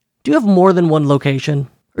Do you have more than one location?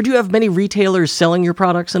 Or do you have many retailers selling your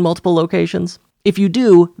products in multiple locations? If you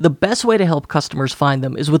do, the best way to help customers find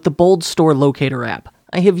them is with the Bold Store Locator app.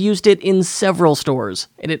 I have used it in several stores,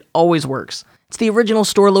 and it always works. It's the original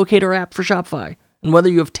store locator app for Shopify. And whether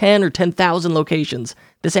you have 10 or 10,000 locations,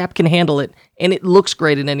 this app can handle it, and it looks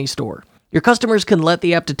great in any store. Your customers can let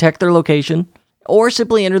the app detect their location, or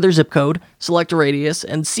simply enter their zip code, select a radius,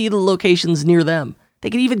 and see the locations near them.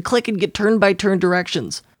 They can even click and get turn-by-turn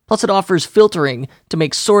directions. Plus, it offers filtering to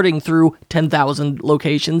make sorting through 10,000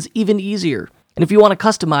 locations even easier. And if you want to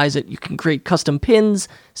customize it, you can create custom pins,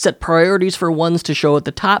 set priorities for ones to show at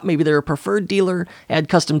the top, maybe they're a preferred dealer, add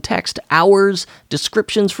custom text, hours,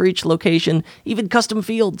 descriptions for each location, even custom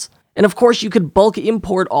fields. And of course, you could bulk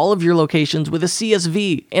import all of your locations with a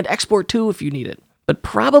CSV and export too if you need it. But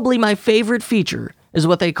probably my favorite feature is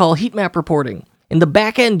what they call heat map reporting. In the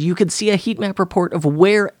back end, you can see a heat map report of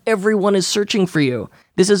where everyone is searching for you.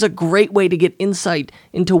 This is a great way to get insight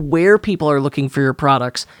into where people are looking for your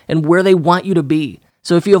products and where they want you to be.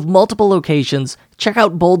 So if you have multiple locations, check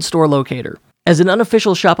out Bold Store Locator. As an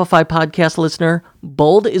unofficial Shopify podcast listener,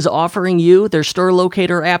 Bold is offering you their Store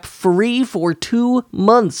Locator app free for 2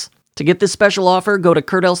 months. To get this special offer, go to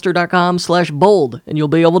kurtelster.com/bold, and you'll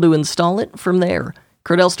be able to install it from there.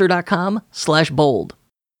 kurtelster.com/bold.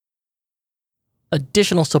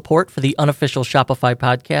 Additional support for the unofficial Shopify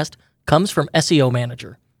podcast comes from SEO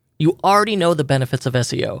Manager. You already know the benefits of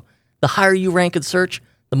SEO. The higher you rank in search,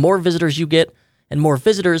 the more visitors you get, and more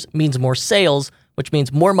visitors means more sales, which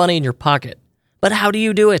means more money in your pocket. But how do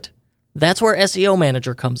you do it? That's where SEO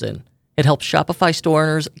Manager comes in. It helps Shopify store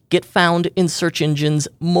owners get found in search engines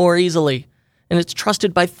more easily, and it's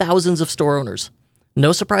trusted by thousands of store owners.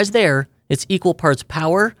 No surprise there, it's equal parts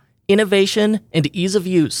power, innovation, and ease of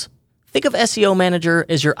use. Think of SEO Manager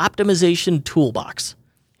as your optimization toolbox.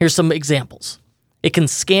 Here's some examples. It can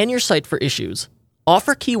scan your site for issues,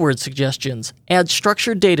 offer keyword suggestions, add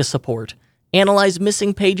structured data support, analyze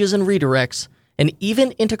missing pages and redirects, and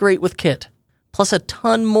even integrate with Kit, plus a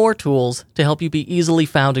ton more tools to help you be easily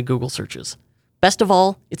found in Google searches. Best of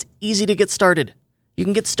all, it's easy to get started. You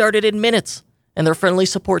can get started in minutes, and their friendly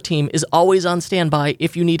support team is always on standby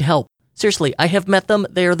if you need help. Seriously, I have met them.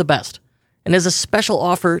 They are the best. And as a special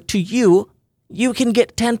offer to you, you can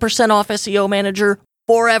get 10% off SEO Manager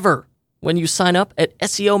forever when you sign up at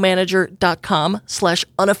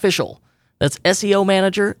SEOmanager.com/unofficial. That's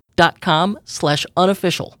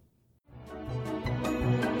SEOmanager.com/unofficial.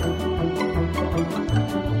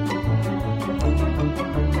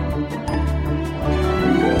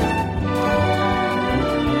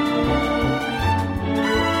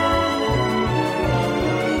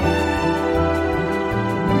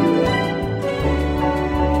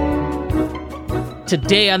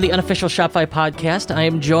 Today on the unofficial Shopify podcast, I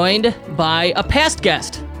am joined by a past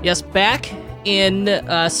guest. Yes, back in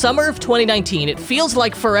summer of 2019. It feels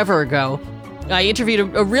like forever ago. I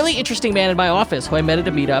interviewed a really interesting man in my office who I met at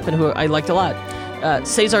a meetup and who I liked a lot.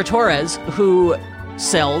 Cesar Torres, who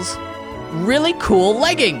sells really cool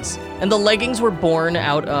leggings. And the leggings were born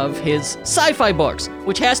out of his sci-fi books,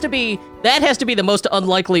 which has to be the most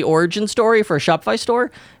unlikely origin story for a Shopify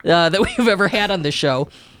store that we've ever had on this show.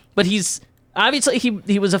 But obviously,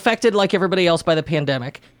 he was affected like everybody else by the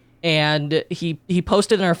pandemic, and he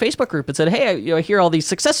posted in our Facebook group and said, "Hey, I hear all these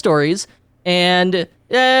success stories, and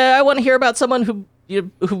I want to hear about someone who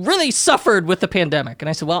really suffered with the pandemic." And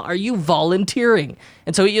I said, "Well, are you volunteering?"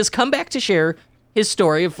 And so he has come back to share his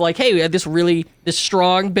story of like, "Hey, we had this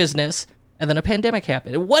strong business, and then a pandemic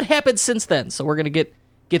happened. And what happened since then?" So we're gonna get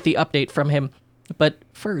the update from him. But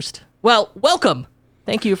first, well, welcome.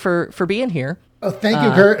 Thank you for being here. Oh, thank you,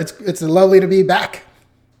 Kurt. It's lovely to be back.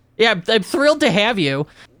 Yeah, I'm thrilled to have you.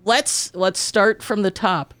 Let's start from the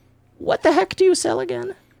top. What the heck do you sell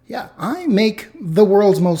again? Yeah, I make the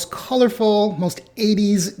world's most colorful, most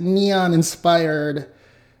 80s neon-inspired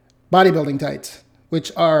bodybuilding tights,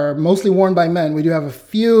 which are mostly worn by men. We do have a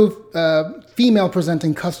few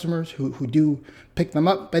female-presenting customers who do pick them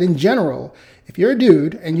up. But in general, if you're a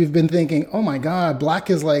dude and you've been thinking, oh my God, black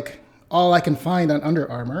is like all I can find on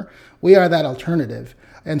Under Armour, we are that alternative.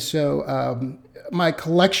 And so my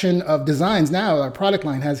collection of designs now, our product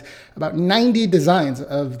line has about 90 designs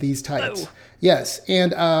of these tights. Oh. Yes.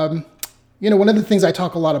 And, one of the things I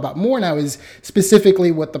talk a lot about more now is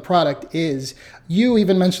specifically what the product is. You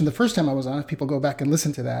even mentioned the first time I was on, if people go back and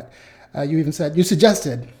listen to that, you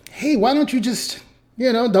suggested, hey, why don't you just,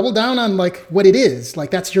 double down on like what it is?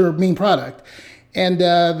 Like that's your main product. And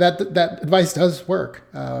that advice does work.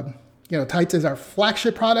 tights is our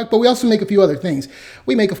flagship product, but we also make a few other things.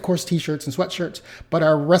 We make, of course, t-shirts and sweatshirts, but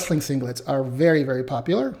our wrestling singlets are very, very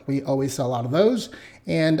popular. We always sell a lot of those.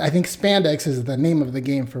 And I think spandex is the name of the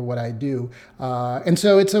game for what I do. And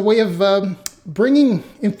so it's a way of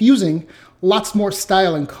infusing lots more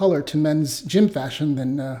style and color to men's gym fashion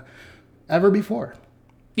than ever before.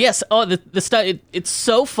 Yes. Oh, the stuff, it's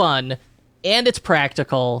so fun and it's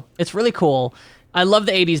practical. It's really cool. I love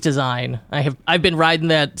the 80s design. I've been riding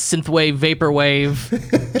that synthwave,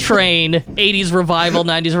 vaporwave train, 80s revival,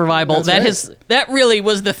 90s revival. That really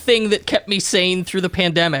was the thing that kept me sane through the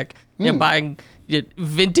pandemic. Buying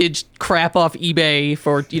vintage crap off eBay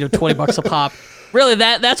for $20 a pop. Really,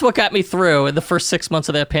 that's what got me through in the first 6 months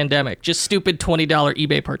of that pandemic. Just stupid $20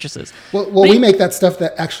 eBay purchases. Well, we make that stuff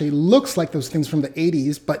that actually looks like those things from the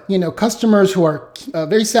 80s. But, customers who are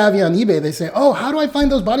very savvy on eBay, they say, oh, how do I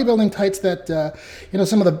find those bodybuilding tights that,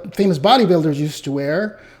 some of the famous bodybuilders used to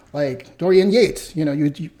wear? Like Dorian Yates,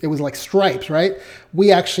 it was like stripes, right?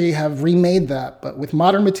 We actually have remade that, but with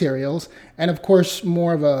modern materials. And, of course,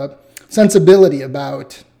 more of a sensibility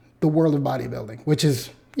about the world of bodybuilding, which is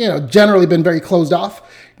generally been very closed off.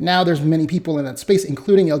 Now there's many people in that space,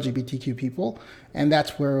 including LGBTQ people, and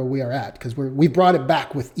that's where we are at because we brought it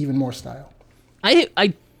back with even more style.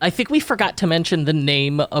 I think we forgot to mention the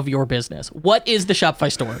name of your business. What is the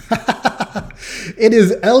Shopify store? It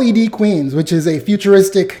is LED Queens, which is a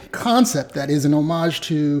futuristic concept that is an homage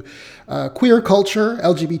to queer culture,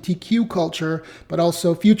 LGBTQ culture, but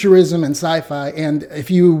also futurism and sci-fi. And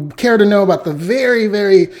if you care to know about the very,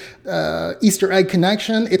 very Easter egg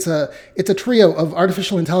connection, it's a trio of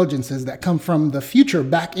artificial intelligences that come from the future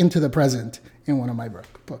back into the present in one of my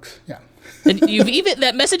books. Yeah. And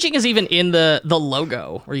that messaging is even in the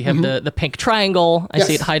logo, where you have the pink triangle. I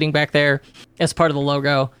see it hiding back there as part of the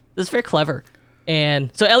logo. This is very clever.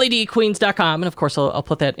 And so ledqueens.com, and of course I'll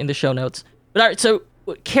put that in the show notes. But all right, so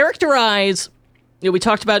characterize, we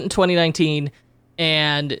talked about it in 2019,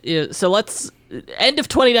 and so let's, end of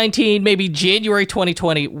 2019, maybe January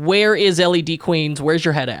 2020, where is LED Queens? Where's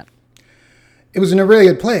your head at? It was in a really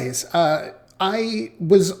good place. I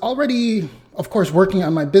was already, of course, working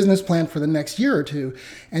on my business plan for the next year or two,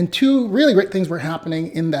 and two really great things were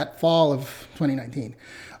happening in that fall of 2019.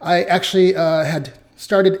 I actually had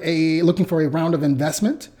started looking for a round of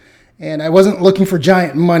investment, and I wasn't looking for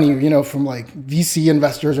giant money, from like VC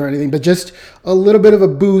investors or anything, but just a little bit of a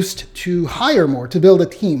boost to hire more, to build a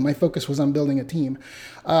team. My focus was on building a team.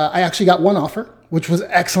 I actually got one offer, which was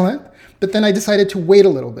excellent, but then I decided to wait a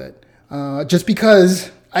little bit, just because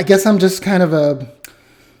I guess I'm just kind of a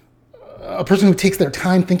person who takes their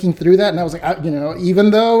time thinking through that. And I was like,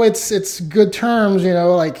 even though it's good terms,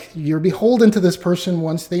 like you're beholden to this person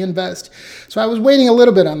once they invest. So I was waiting a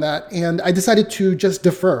little bit on that, and I decided to just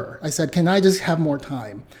defer. I said, can I just have more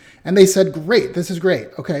time? And they said, great, this is great.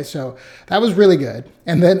 Okay, so that was really good.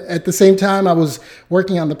 And then at the same time, I was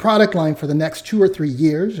working on the product line for the next 2 or 3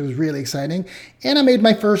 years. It was really exciting. And I made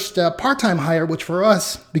my first part-time hire, which for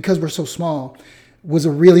us, because we're so small, was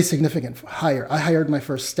a really significant hire. I hired my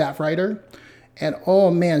first staff writer, and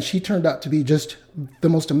oh man, she turned out to be just the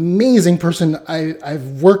most amazing person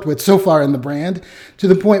I've worked with so far in the brand, to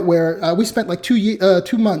the point where we spent like 2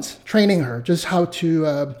 months training her just how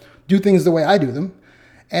to do things the way I do them.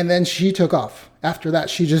 And then she took off. After that,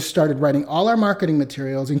 she just started writing all our marketing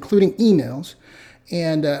materials, including emails,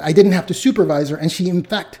 and I didn't have to supervise her, and she in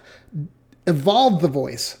fact evolved the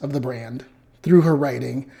voice of the brand through her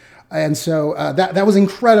writing. And so that was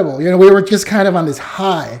incredible. We were just kind of on this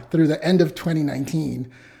high through the end of 2019.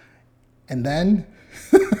 And then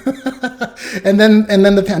and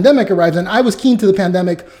then the pandemic arrives, and I was keen to the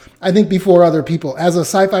pandemic, I think, before other people, as a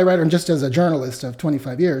sci-fi writer and just as a journalist of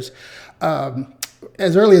 25 years.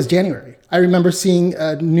 As early as January, I remember seeing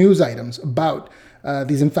news items about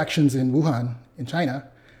these infections in Wuhan, in China.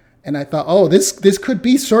 And I thought, oh, this could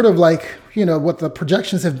be sort of like, what the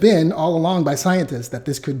projections have been all along by scientists, that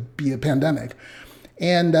this could be a pandemic.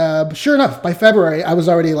 And sure enough, by February, I was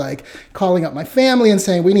already like calling up my family and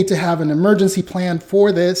saying, we need to have an emergency plan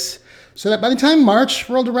for this. So that by the time March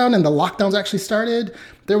rolled around and the lockdowns actually started,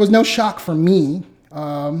 there was no shock for me.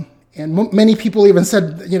 And many people even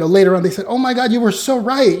said, later on, they said, oh my God, you were so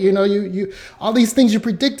right. You all these things you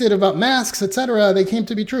predicted about masks, et cetera, they came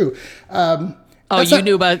to be true.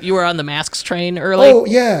 You were on the masks train early? Oh,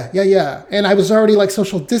 yeah. And I was already like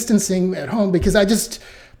social distancing at home because I just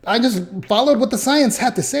followed what the science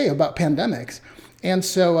had to say about pandemics. And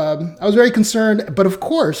so I was very concerned. But of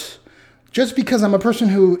course, just because I'm a person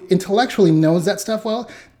who intellectually knows that stuff well,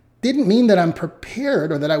 didn't mean that I'm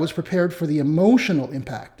prepared, or that I was prepared for the emotional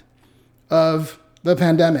impact of the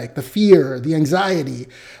pandemic, the fear, the anxiety.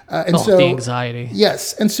 The anxiety.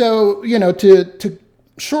 Yes. And so, to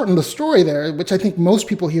shorten the story there, which I think most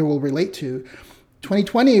people here will relate to,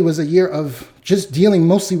 2020 was a year of just dealing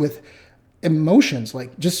mostly with emotions,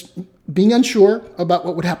 like just being unsure about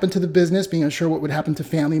what would happen to the business, being unsure what would happen to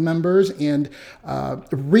family members, and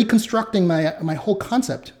reconstructing my whole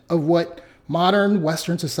concept of what modern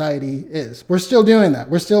Western society is. We're still doing that.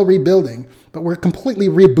 We're still rebuilding, but we're completely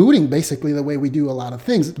rebooting basically the way we do a lot of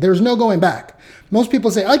things. There's no going back. Most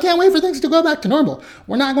people say, I can't wait for things to go back to normal.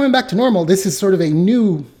 We're not going back to normal. This is sort of a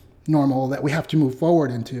new normal that we have to move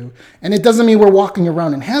forward into. And it doesn't mean we're walking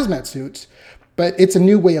around in hazmat suits, but it's a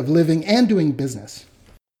new way of living and doing business.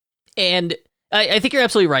 And I think you're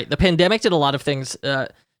absolutely right. The pandemic did a lot of things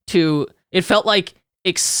it felt like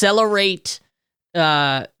accelerate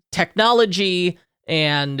technology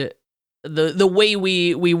and the way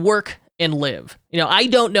we work and live. I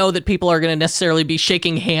don't know that people are going to necessarily be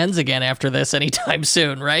shaking hands again after this anytime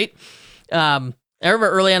soon, right? I remember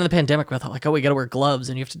early on in the pandemic, I thought like, we got to wear gloves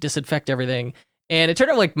and you have to disinfect everything. And it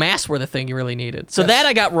turned out like masks were the thing you really needed. So that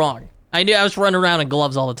I got wrong. I knew I was running around in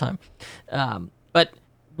gloves all the time. But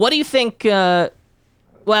what do you think? Well,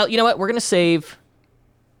 you know what? We're going to save.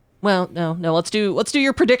 Well, no. Let's do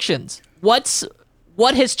your predictions. What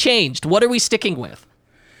has changed? What are we sticking with?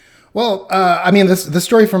 Well, the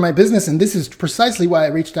story for my business, and this is precisely why I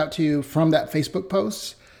reached out to you from that Facebook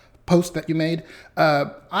post that you made.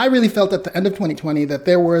 I really felt at the end of 2020 that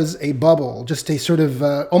there was a bubble, just a sort of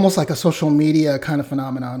almost like a social media kind of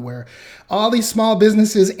phenomenon where all these small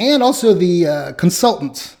businesses and also the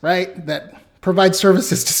consultants, right, that provide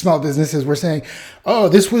services to small businesses were saying, oh,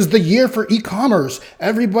 this was the year for e-commerce.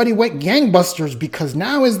 Everybody went gangbusters because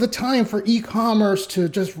now is the time for e-commerce to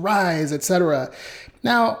just rise, etc.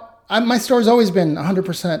 Now, my store's always been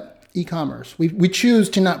 100% e-commerce. We choose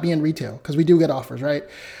to not be in retail because we do get offers, right?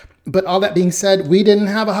 But all that being said, we didn't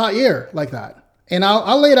have a hot year like that. And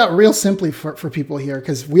I'll lay it out real simply for people here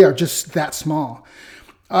because we are just that small.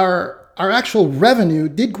 Our actual revenue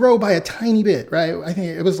did grow by a tiny bit, right? I think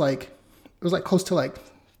it was like close to like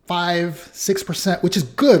 5-6%, which is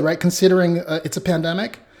good, right? Considering it's a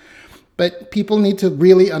pandemic. But people need to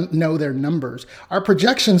really know their numbers. Our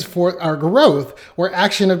projections for our growth were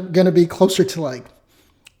actually going to be closer to like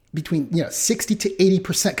between 60 to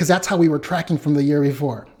 80%, because that's how we were tracking from the year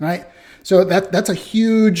before, right? So that's a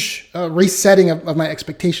huge resetting of my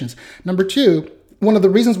expectations. Number two, one of the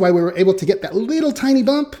reasons why we were able to get that little tiny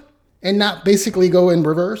bump and not basically go in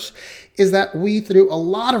reverse is that we threw a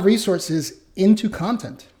lot of resources into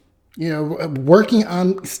content. Working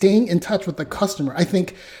on staying in touch with the customer. I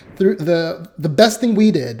think through the best thing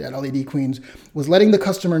we did at LED Queens was letting the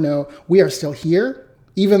customer know we are still here,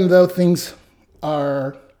 even though things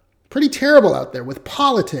are pretty terrible out there with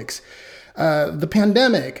politics, the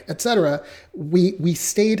pandemic, etc. We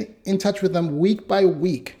stayed in touch with them week by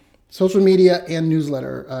week, social media and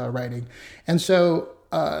newsletter writing. And so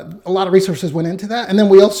a lot of resources went into that. And then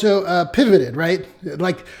we also pivoted, right?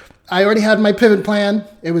 Like, I already had my pivot plan.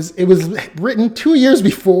 It was written 2 years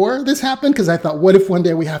before this happened because I thought, what if one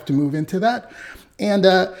day we have to move into that? And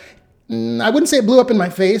I wouldn't say it blew up in my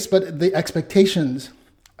face, but the expectations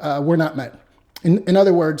were not met. In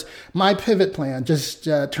other words, my pivot plan just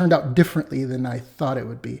turned out differently than I thought it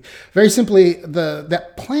would be. Very simply,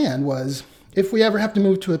 that plan was, if we ever have to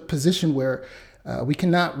move to a position where we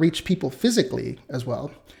cannot reach people physically as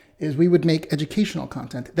well, is we would make educational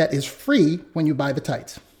content that is free when you buy the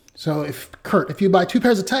tights. So if you buy 2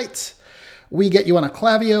 pairs of tights, we get you on a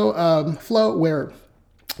Klaviyo flow where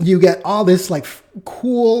you get all this like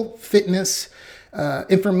cool fitness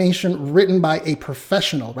information written by a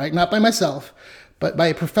professional, right? Not by myself, but by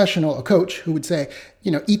a professional, a coach who would say,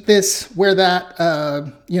 eat this, wear that,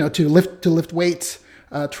 to lift weights,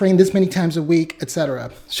 train this many times a week,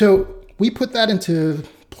 etc. So we put that into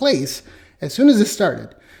place as soon as this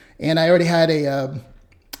started. And I already had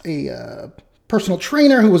a personal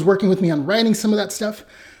trainer who was working with me on writing some of that stuff,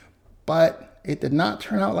 but it did not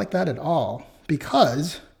turn out like that at all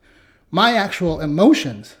because my actual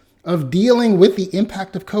emotions of dealing with the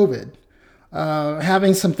impact of COVID,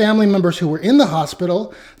 having some family members who were in the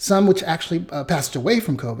hospital, some which actually passed away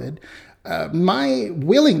from COVID, my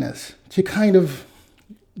willingness to kind of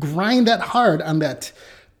grind that hard on that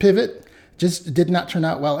pivot just did not turn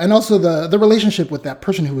out well. And also the relationship with that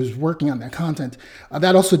person who was working on that content,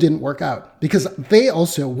 that also didn't work out because they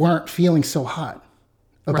also weren't feeling so hot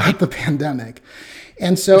about the pandemic.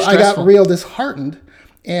 And so I got real disheartened.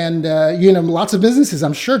 And, lots of businesses,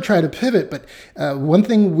 I'm sure, try to pivot. But one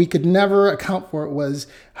thing we could never account for was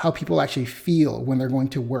how people actually feel when they're going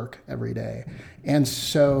to work every day. And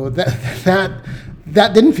so that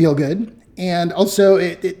didn't feel good. And also,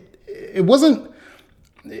 it wasn't,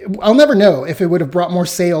 I'll never know if it would have brought more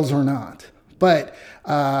sales or not. But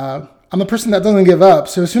I'm a person that doesn't give up.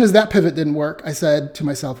 So as soon as that pivot didn't work, I said to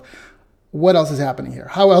myself, what else is happening here?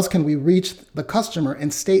 How else can we reach the customer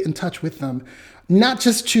and stay in touch with them? Not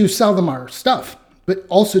just to sell them our stuff, but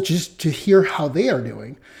also just to hear how they are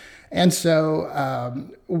doing. And so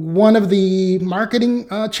one of the marketing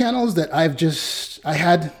channels that I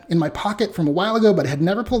had in my pocket from a while ago, but had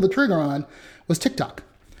never pulled the trigger on, was TikTok.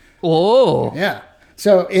 Oh. Yeah.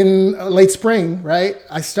 So in late spring, right,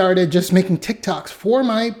 I started just making TikToks for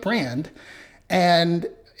my brand. And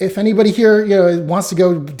if anybody here, wants to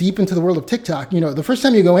go deep into the world of TikTok, the first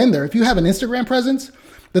time you go in there, if you have an Instagram presence,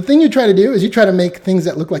 the thing you try to do is you try to make things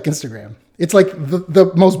that look like Instagram. It's like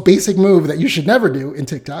the most basic move that you should never do in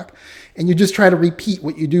TikTok. And you just try to repeat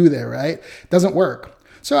what you do there, right? It doesn't work.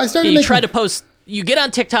 So I started You try to post, you get on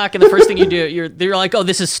TikTok and the first thing you do, you're like, oh,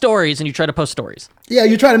 this is stories, and you try to post stories. Yeah,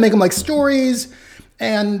 you try to make them like stories.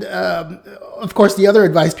 And of course, the other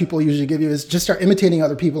advice people usually give you is just start imitating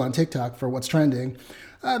other people on TikTok for what's trending.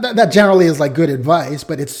 That generally is like good advice,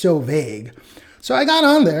 but it's so vague. So I got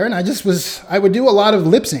on there and I would do a lot of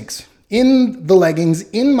lip syncs in the leggings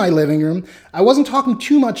in my living room. I wasn't talking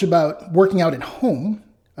too much about working out at home.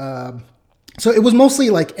 So it was mostly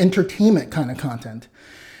like entertainment kind of content.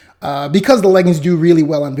 Because the leggings do really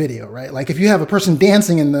well on video, right? Like if you have a person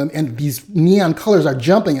dancing in them and these neon colors are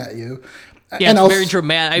jumping at you. Yeah, it's very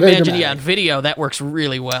dramatic. I imagine, on video, that works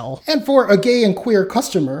really well. And for a gay and queer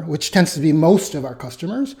customer, which tends to be most of our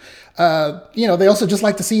customers, they also just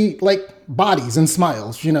like to see like bodies and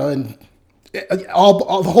smiles, and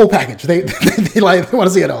all the whole package. They want to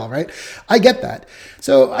see it all, right? I get that.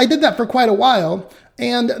 So I did that for quite a while,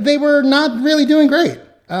 and they were not really doing great.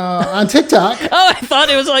 On TikTok. Oh, I thought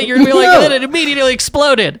it was like you're gonna be like, and then it immediately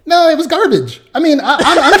exploded. No, it was garbage. I mean,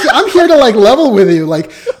 I'm here to like level with you.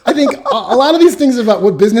 Like, I think a lot of these things about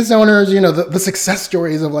what business owners, the success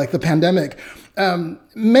stories of like the pandemic,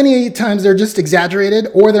 many times they're just exaggerated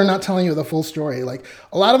or they're not telling you the full story. Like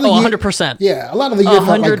a lot of the 100%. Yeah, a lot of the year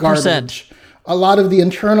felt like garbage. A lot of the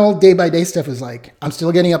internal day by day stuff was like, I'm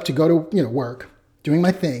still getting up to go to work, doing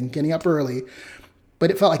my thing, getting up early, but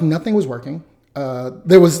it felt like nothing was working.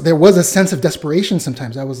 There was a sense of desperation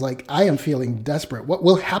sometimes. I was like, I am feeling desperate. What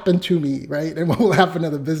will happen to me, right? And what will happen to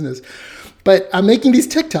the business? But I'm making these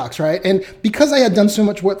TikToks, right? And because I had done so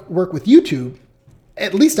much work with YouTube,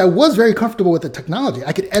 at least I was very comfortable with the technology.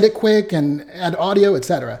 I could edit quick and add audio,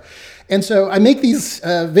 etc. And so I make these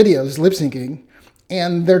videos, lip syncing,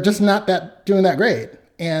 and they're just not doing that great.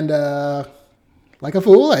 And like a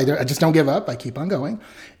fool, I just don't give up. I keep on going.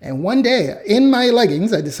 And one day, in my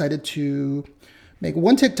leggings, I decided to make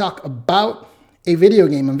one TikTok about a video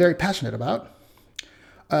game I'm very passionate about,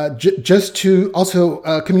 just to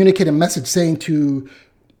also communicate a message saying to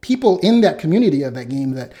people in that community of that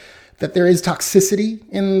game that there is toxicity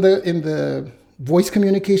in the voice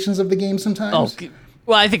communications of the game sometimes. Oh,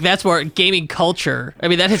 well, I think that's more gaming culture. I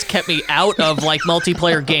mean, that has kept me out of like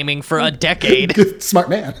multiplayer gaming for a decade. Good, smart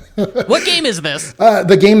man. What game is this?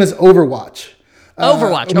 The game is Overwatch.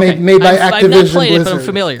 Overwatch, okay. Made by Activision I've not played Blizzard. it, but I'm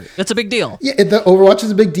familiar. That's a big deal. Yeah, the Overwatch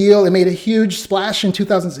is a big deal. It made a huge splash in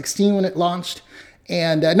 2016 when it launched.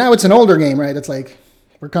 And now it's an older game, right? It's like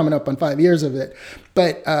we're coming up on 5 years of it.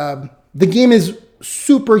 But the game is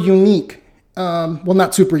super unique. Well,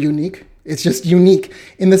 not super unique. It's just unique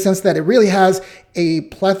in the sense that it really has a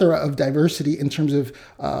plethora of diversity in terms of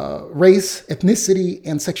race, ethnicity,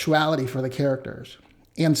 and sexuality for the characters.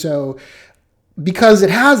 And so because it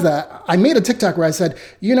has that, I made a TikTok where I said,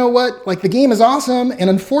 you know what, like the game is awesome. And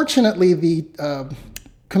unfortunately, the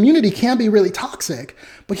community can be really toxic.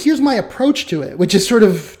 But here's my approach to it, which is sort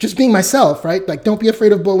of just being myself, right? Like, don't be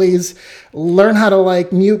afraid of bullies. Learn how to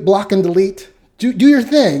like mute, block, and delete. Do your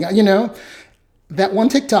thing, That one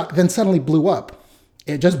TikTok then suddenly blew up.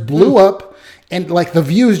 It just blew up, and like the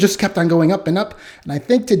views just kept on going up and up. And I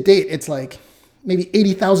think to date, it's like maybe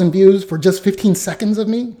 80,000 views for just 15 seconds of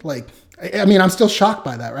me. Like, I mean, I'm still shocked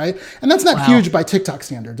by that, right? And that's not huge by TikTok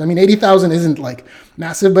standards. I mean, 80,000 isn't like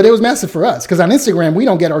massive, but it was massive for us because on Instagram, we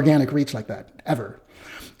don't get organic reach like that ever.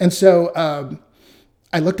 And so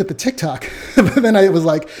I looked at the TikTok, but then I was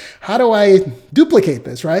like, how do I duplicate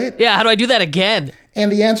this, right? Yeah, how do I do that again?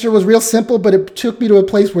 And the answer was real simple, but it took me to a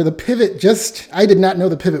place where the pivot I did not know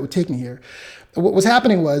the pivot would take me here. What was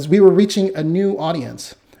happening was we were reaching a new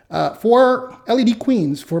audience. For LED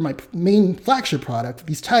Queens, for my main flagship product,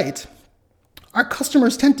 these tights, our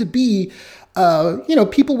customers tend to be,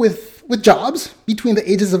 people with jobs between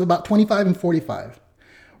the ages of about 25 and 45,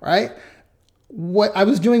 right? What I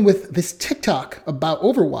was doing with this TikTok about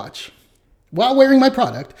Overwatch while wearing my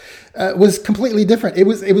product was completely different. It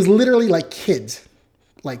was literally like kids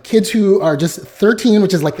who are just 13,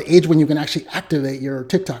 which is like the age when you can actually activate your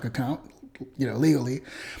TikTok account, legally,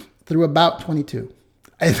 through about 22.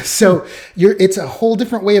 And so it's a whole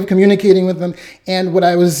different way of communicating with them. And what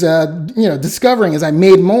I was, discovering as I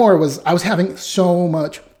made more was I was having so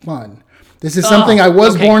much fun. This is something I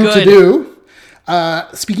was born to do.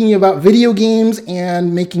 Speaking about video games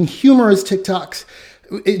and making humorous TikToks,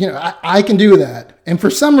 I can do that. And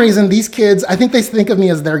for some reason, these kids, I think they think of me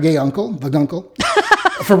as their gay uncle, the gunkle.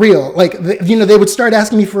 For real. Like, they would start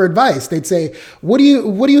asking me for advice. They'd say, what do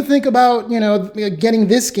you think about, getting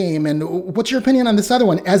this game? And what's your opinion on this other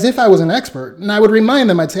one? As if I was an expert. And I would remind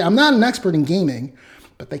them, I'd say, I'm not an expert in gaming.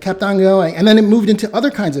 But they kept on going. And then it moved into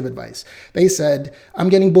other kinds of advice. They said, I'm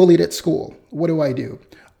getting bullied at school. What do I do?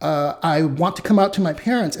 I want to come out to my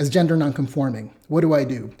parents as gender nonconforming. What do I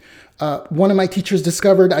do? One of my teachers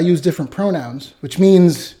discovered I use different pronouns, which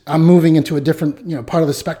means I'm moving into a different, part of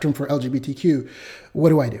the spectrum for LGBTQ. What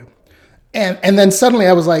do I do? And then suddenly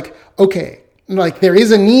I was like, okay, there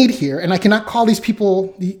is a need here, and I cannot call these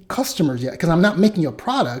people the customers yet because I'm not making a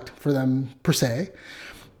product for them per se.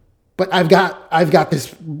 But I've got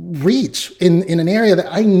this reach in an area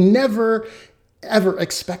that I never ever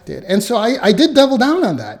expected. And so I did double down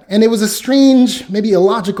on that. And it was a strange, maybe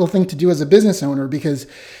illogical thing to do as a business owner because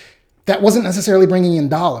that wasn't necessarily bringing in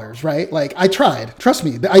dollars, right? Like I tried, trust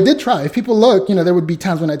me, I did try. If people look, there would be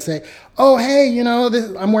times when I'd say, oh, hey,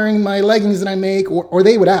 I'm wearing my leggings that I make, or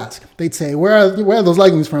they would ask, they'd say, where are those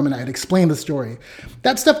leggings from? And I'd explain the story.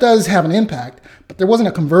 That stuff does have an impact, but there wasn't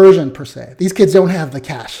a conversion per se. These kids don't have the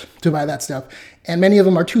cash to buy that stuff. And many of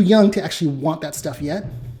them are too young to actually want that stuff yet.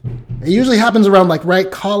 It usually happens around right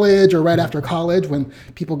college or right after college when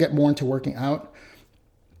people get more into working out.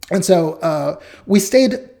 And so we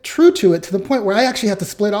stayed true to it to the point where I actually had to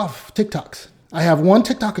split off TikToks. I have one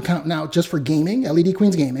TikTok account now just for gaming, LED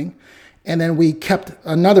Queens Gaming. And then we kept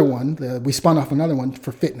another one, we spun off another one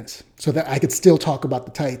for fitness so that I could still talk about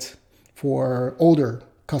the tights for older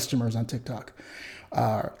customers on TikTok.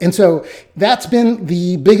 And so that's been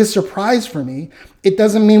the biggest surprise for me. It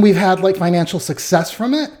doesn't mean we've had financial success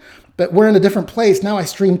from it, but we're in a different place. Now I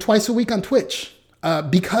stream twice a week on Twitch.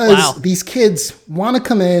 Because these kids want to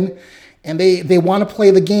come in and they want to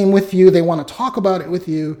play the game with you. They want to talk about it with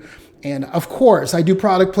you. And of course, I do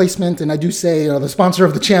product placement and I do say the sponsor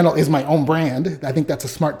of the channel is my own brand. I think that's a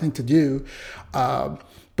smart thing to do.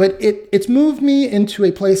 But it's moved me into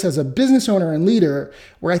a place as a business owner and leader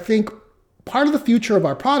where I think part of the future of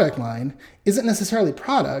our product line isn't necessarily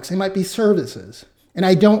products. It might be services. And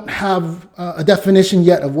I don't have a definition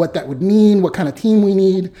yet of what that would mean, what kind of team we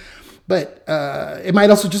need. But it might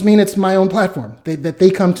also just mean it's my own platform, that they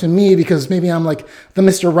come to me because maybe I'm like the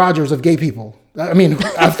Mr. Rogers of gay people. I mean,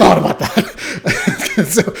 I've thought about that.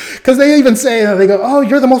 Because they even say, they go, oh,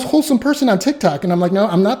 you're the most wholesome person on TikTok. And I'm like, no,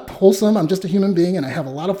 I'm not wholesome. I'm just a human being and I have a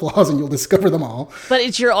lot of flaws and you'll discover them all. But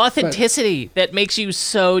it's your authenticity that makes you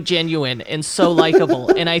so genuine and so likable.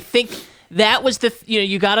 And I think that was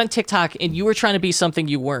you got on TikTok and you were trying to be something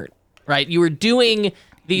you weren't, right? You were doing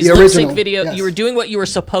these lip sync videos. Yes. You were doing what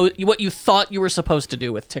you thought you were supposed to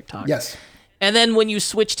do with TikTok. Yes. And then when you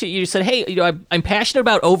switched to, you said, hey, I'm passionate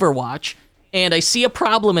about Overwatch, and I see a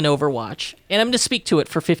problem in Overwatch, and I'm going to speak to it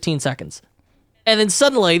for 15 seconds. And then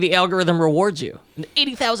suddenly the algorithm rewards you.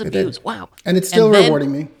 80,000 views. Wow. And it's still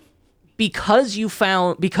rewarding me. Because you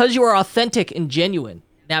are authentic and genuine,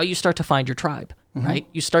 now you start to find your tribe, right?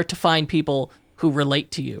 You start to find people who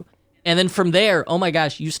relate to you. And then from there, oh my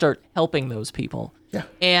gosh, you start helping those people. Yeah.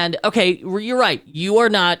 And okay, you're right. You are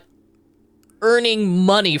not earning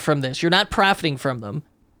money from this. You're not profiting from them.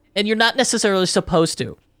 And you're not necessarily supposed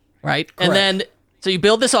to, right? Correct. And then, so you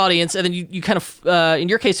build this audience, and then you kind of, in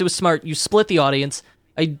your case, it was smart. You split the audience.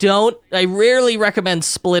 I rarely recommend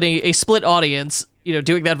splitting a split audience,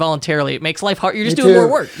 doing that voluntarily. It makes life hard. You're just doing more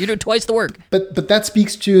work. You're doing twice the work. But that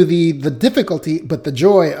speaks to the difficulty, but the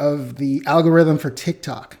joy of the algorithm for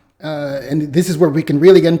TikTok. And this is where we can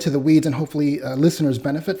really get into the weeds and hopefully listeners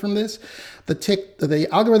benefit from this. The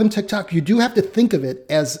algorithm TikTok, you do have to think of it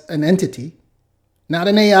as an entity, not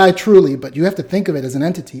an AI truly, but you have to think of it as an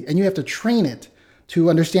entity and you have to train it to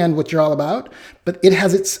understand what you're all about. But it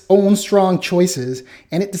has its own strong choices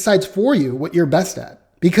and it decides for you what you're best at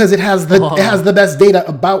because it has the best data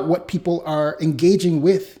about what people are engaging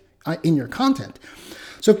with in your content.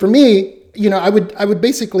 So for me, I would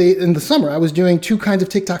basically, in the summer, I was doing two kinds of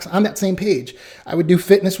TikToks on that same page. I would do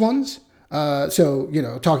fitness ones,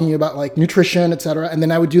 So, talking about like nutrition, etc. And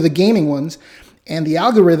then I would do the gaming ones, and the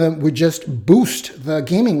algorithm would just boost the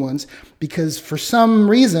gaming ones because for some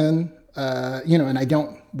reason, and I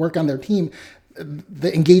don't work on their team,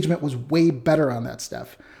 the engagement was way better on that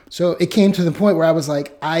stuff. So it came to the point where I was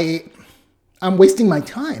like, I'm wasting my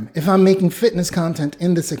time if I'm making fitness content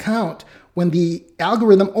in this account when the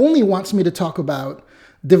algorithm only wants me to talk about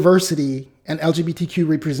diversity and LGBTQ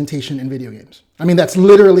representation in video games. I mean, that's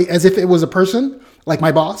literally as if it was a person, like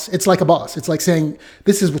my boss. It's like a boss. It's like saying,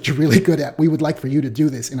 this is what you're really good at. We would like for you to do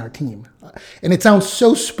this in our team. And it sounds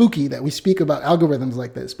so spooky that we speak about algorithms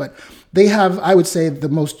like this, but they have, I would say, the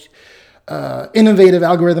most innovative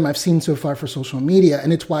algorithm I've seen so far for social media.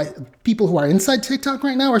 And it's why people who are inside TikTok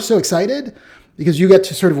right now are so excited, because you get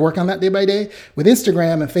to sort of work on that day by day. With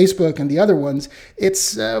Instagram and Facebook and the other ones,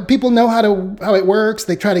 it's people know how it works.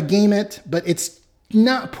 They try to game it, but it's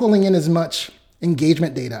not pulling in as much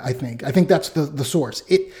engagement data, I think. I think that's the source.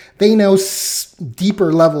 They know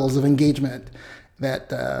deeper levels of engagement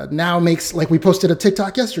that now makes, like we posted a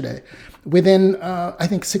TikTok yesterday. Within, I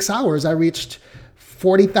think, 6 hours, I reached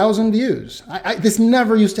 40,000 views. This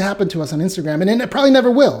never used to happen to us on Instagram, and it probably never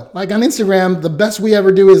will. Like on Instagram, the best we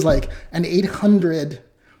ever do is like an 800,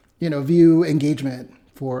 view engagement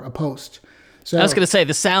for a post. So I was going to say,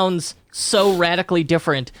 this sounds so radically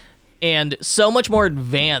different and so much more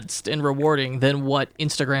advanced and rewarding than what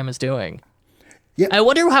Instagram is doing. Yeah. I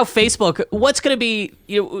wonder how Facebook, what's going to be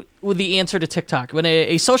with the answer to TikTok when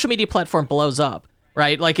a social media platform blows up,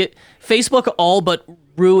 right? Like Facebook all but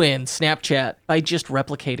ruined Snapchat by just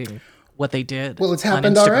replicating what they did. Well, it's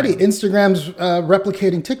happened already. Instagram's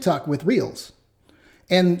replicating TikTok with Reels.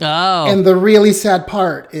 And the really sad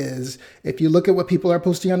part is, if you look at what people are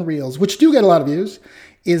posting on Reels, which do get a lot of views,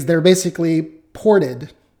 is they're basically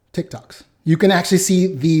ported TikToks. You can actually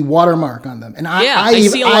see the watermark on them. And I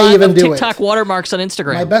see a lot of TikTok watermarks on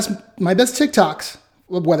Instagram. My best TikToks,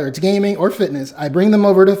 whether it's gaming or fitness, I bring them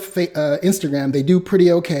over to Instagram. They do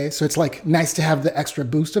pretty okay. So it's like nice to have the extra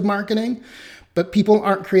boost of marketing. But people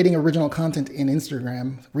aren't creating original content in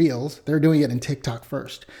Instagram Reels. They're doing it in TikTok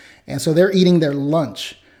first. And so they're eating their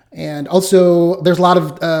lunch. And also there's a lot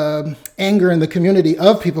of anger in the community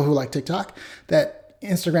of people who like TikTok that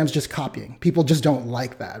Instagram's just copying. People just don't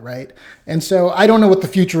like that, right? And so I don't know what the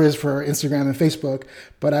future is for Instagram and Facebook,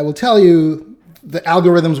 but I will tell you the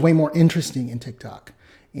algorithm's way more interesting in TikTok.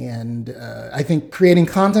 And I think creating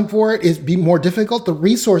content for it is more difficult. The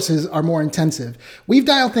resources are more intensive. We've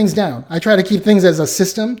dialed things down. I try to keep things as a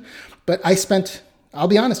system, but I'll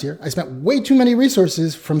be honest here, I spent way too many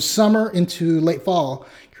resources from summer into late fall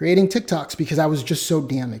creating TikToks because I was just so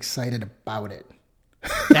damn excited about it.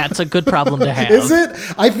 That's a good problem to have. Is it?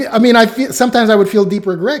 I feel sometimes I would feel deep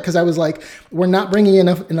regret because I was like, we're not bringing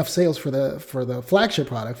enough sales for the flagship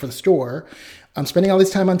product, for the store. I'm spending all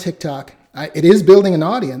this time on TikTok. It is building an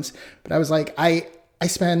audience, but I was like, I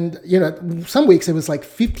spend, some weeks it was like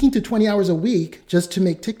 15 to 20 hours a week just to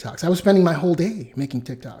make TikToks. I was spending my whole day making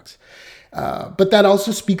TikToks. But that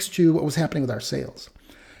also speaks to what was happening with our sales.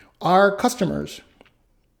 Our customers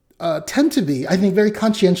tend to be, I think, very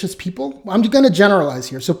conscientious people. I'm going to generalize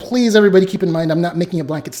here. So please, everybody, keep in mind, I'm not making a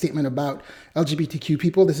blanket statement about LGBTQ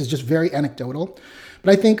people. This is just very anecdotal.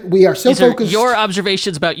 But I think we are so focused. These are your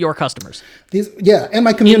observations about your customers. And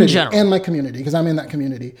my community. In general. And my community, because I'm in that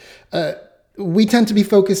community. We tend to be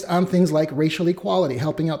focused on things like racial equality,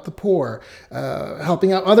 helping out the poor,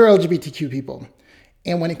 helping out other LGBTQ people.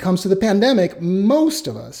 And when it comes to the pandemic, most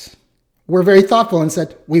of us were very thoughtful and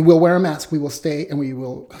said, we will wear a mask, we will stay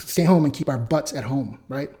home and keep our butts at home,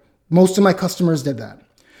 right? Most of my customers did that.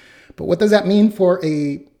 But what does that mean for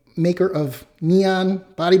a maker of neon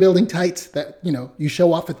bodybuilding tights that, you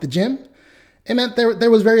show off at the gym? It meant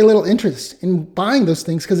there was very little interest in buying those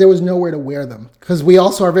things because there was nowhere to wear them. Because we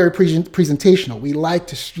also are very presentational. We like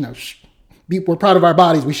to, we're proud of our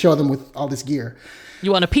bodies. We show them with all this gear.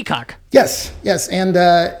 You want a peacock? Yes. And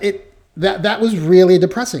that was really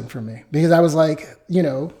depressing for me because I was like,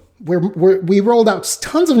 we rolled out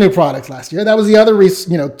tons of new products last year. That was the other,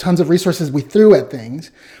 tons of resources we threw at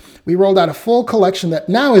things. We rolled out a full collection that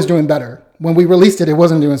now is doing better. When we released it, it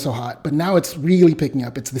wasn't doing so hot, but now it's really picking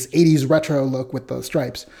up. It's this 80s retro look with the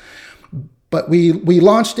stripes. But we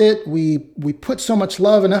launched it. We put so much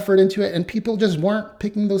love and effort into it, and people just weren't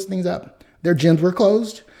picking those things up. Their gyms were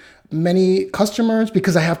closed. Many customers,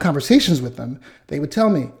 because I have conversations with them, they would tell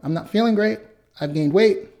me, I'm not feeling great. I've gained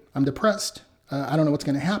weight. I'm depressed. I don't know what's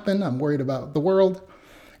going to happen. I'm worried about the world.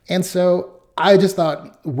 And so I just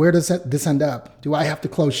thought, where does this end up? Do I have to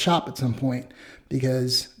close shop at some point?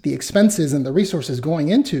 Because the expenses and the resources going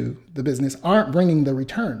into the business aren't bringing the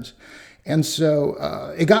returns. And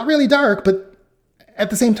so it got really dark, but at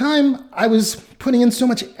the same time, I was putting in so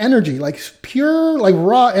much energy, like pure, like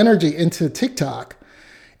raw energy into TikTok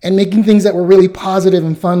and making things that were really positive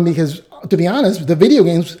and fun because, to be honest, the video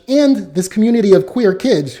games and this community of queer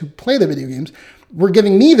kids who play the video games were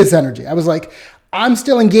giving me this energy. I was like, I'm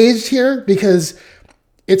still engaged here because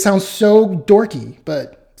it sounds so dorky,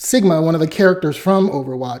 but Sigma, one of the characters from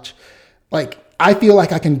Overwatch, like, I feel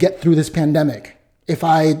like I can get through this pandemic if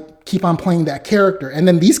I keep on playing that character. And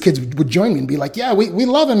then these kids would join me and be like, yeah, we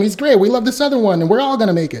love him. He's great. We love this other one. And we're all going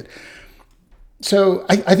to make it. So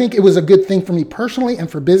I think it was a good thing for me personally and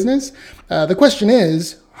for business. The question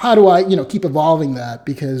is, how do I, keep evolving that?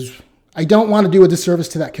 Because I don't want to do a disservice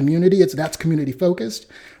to that community. That's community focused.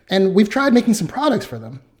 And we've tried making some products for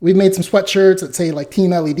them. We've made some sweatshirts that say like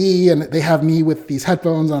Team LED, and they have me with these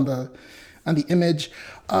headphones on the image.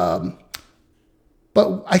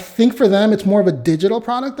 But I think for them, it's more of a digital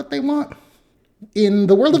product that they want. In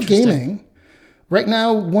the world of gaming, right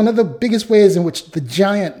now, one of the biggest ways in which the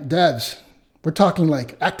giant devs, we're talking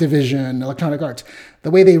like Activision, Electronic Arts, the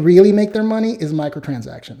way they really make their money is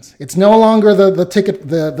microtransactions. It's no longer the ticket,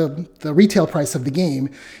 the retail price of the game.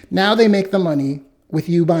 Now they make the money with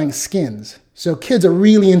you buying skins. So kids are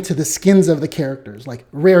really into the skins of the characters, like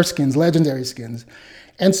rare skins, legendary skins.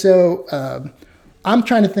 And so I'm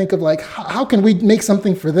trying to think of like, how can we make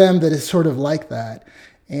something for them that is sort of like that?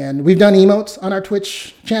 And we've done emotes on our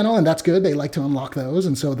Twitch channel, and that's good. They like to unlock those.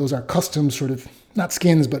 And so those are custom sort of, not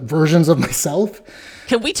skins, but versions of myself.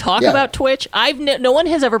 Can we talk about Twitch? No one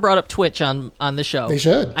has ever brought up Twitch on the show. They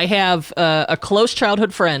should. I have a close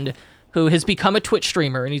childhood friend who has become a Twitch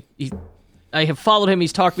streamer, and I have followed him.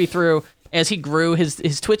 He's talked me through as he grew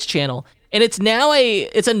his Twitch channel. And it's now a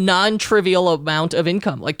non-trivial amount of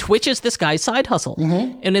income. Like, Twitch is this guy's side hustle.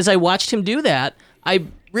 Mm-hmm. And as I watched him do that,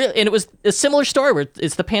 and it was a similar story where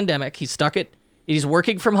it's the pandemic. He's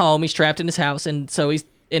working from home. He's trapped in his house. And so he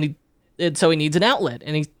needs an outlet.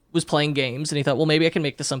 And he was playing games, and he thought, well, maybe I can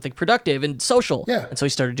make this something productive and social. Yeah. And so he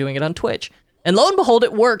started doing it on Twitch. And lo and behold,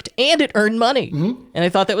 it worked, and it earned money. Mm-hmm. And I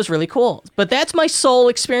thought that was really cool. But that's my sole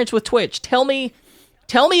experience with Twitch. Tell me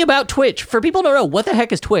about Twitch. For people who don't know, what the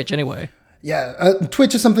heck is Twitch anyway? Yeah,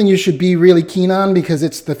 Twitch is something you should be really keen on because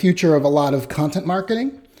it's the future of a lot of content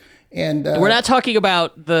marketing. And we're not talking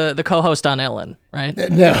about the co-host on Ellen, right?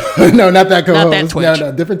 No, not that co-host. Not that Twitch.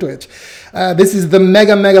 No, different Twitch. This is the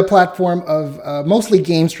mega platform of mostly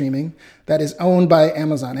game streaming that is owned by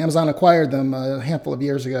Amazon. Amazon acquired them a handful of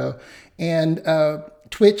years ago. And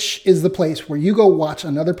Twitch is the place where you go watch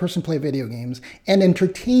another person play video games and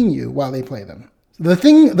entertain you while they play them. The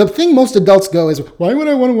thing most adults go is, why would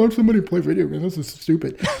I want to watch somebody play video games? This is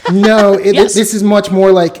stupid. No, yes. This is much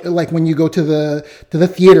more like when you go to the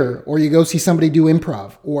theater or you go see somebody do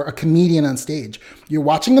improv or a comedian on stage. You're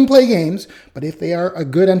watching them play games, but if they are a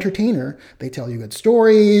good entertainer, they tell you good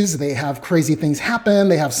stories, they have crazy things happen,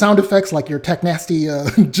 they have sound effects like your tech nasty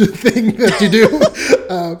thing that you do.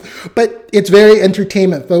 But it's very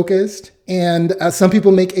entertainment focused. And some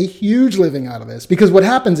people make a huge living out of this because what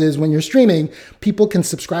happens is when you're streaming, people can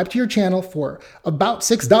subscribe to your channel for about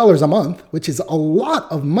 $6 a month, which is a lot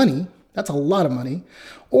of money. That's a lot of money.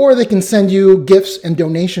 Or they can send you gifts and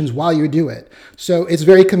donations while you do it. So it's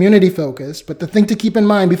very community focused. But the thing to keep in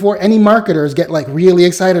mind before any marketers get like really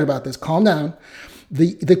excited about this, calm down.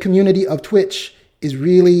 The community of Twitch is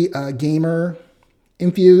really gamer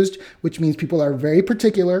infused, which means people are very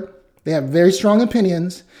particular. They have very strong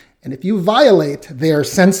opinions. And if you violate their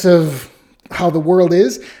sense of how the world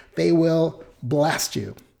is, they will blast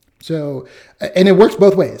you. So, and it works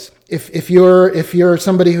both ways. If you're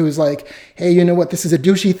somebody who's like, hey, you know what, this is a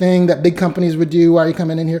douchey thing that big companies would do, why are you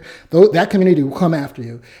coming in here? That community will come after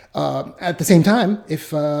you. At the same time,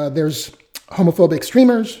 if there's homophobic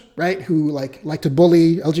streamers, right, who like to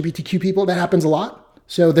bully LGBTQ people, that happens a lot.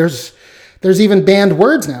 So there's even banned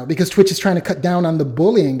words now because Twitch is trying to cut down on the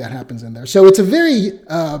bullying that happens in there. So it's a very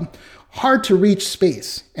hard to reach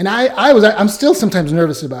space. And I'm still sometimes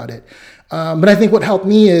nervous about it. But I think what helped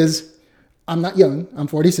me is I'm not young, I'm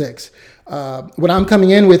 46. What I'm coming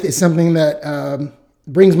in with is something that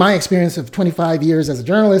brings my experience of 25 years as a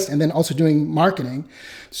journalist and then also doing marketing.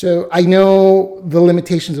 So I know the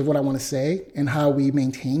limitations of what I want to say and how we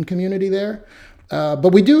maintain community there.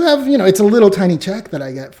 But we do have, it's a little tiny check that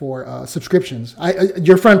I get for subscriptions.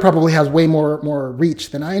 Your friend probably has way more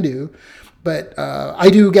reach than I do, but I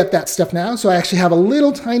do get that stuff now. So I actually have a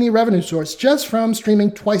little tiny revenue source just from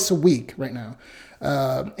streaming twice a week right now.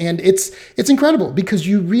 And it's incredible because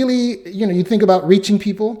you really, you think about reaching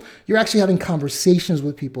people, you're actually having conversations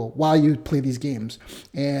with people while you play these games.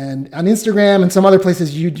 And on Instagram and some other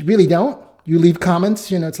places, you really don't. you leave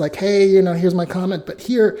comments, it's like, hey, here's my comment. But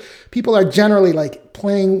here, people are generally like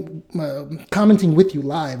playing, commenting with you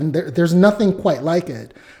live, and there's nothing quite like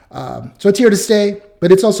it. So it's here to stay,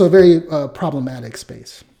 but it's also a very problematic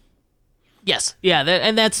space. Yes, yeah,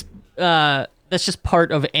 and that's just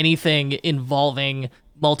part of anything involving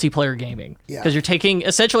multiplayer gaming. Because you're taking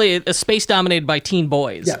essentially a space dominated by teen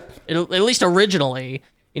boys, at least originally,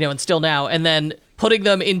 and still now, and then putting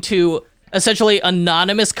them into essentially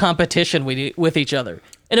anonymous competition with each other.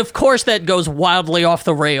 And of course that goes wildly off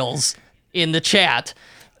the rails in the chat,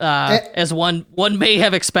 as one may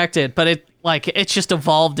have expected, but it's just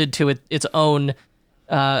evolved into its own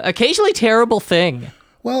occasionally terrible thing.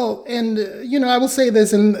 Well, and, I will say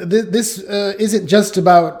this, and this isn't just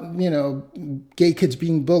about, gay kids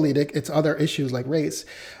being bullied. It's other issues like race.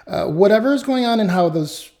 Whatever is going on and how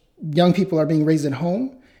those young people are being raised at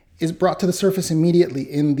home is brought to the surface immediately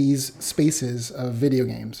in these spaces of video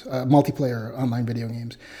games, multiplayer online video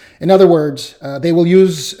games. In other words, they will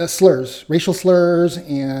use slurs, racial slurs,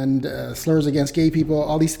 and slurs against gay people,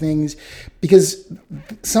 all these things, because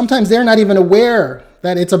sometimes they're not even aware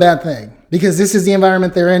that it's a bad thing, because this is the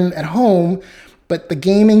environment they're in at home. But the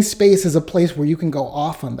gaming space is a place where you can go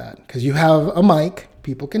off on that, because you have a mic,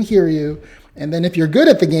 people can hear you, and then if you're good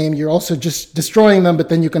at the game, you're also just destroying them, but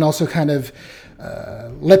then you can also kind of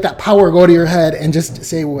let that power go to your head and just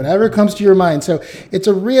say whatever comes to your mind. So it's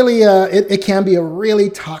a really, it can be a really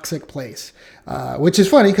toxic place, which is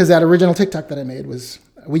funny because that original TikTok that I made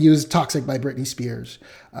we used Toxic by Britney Spears.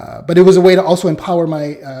 But it was a way to also empower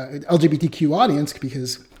my LGBTQ audience,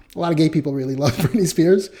 because a lot of gay people really love Britney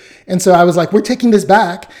Spears. And so I was like, we're taking this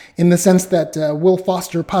back in the sense that we'll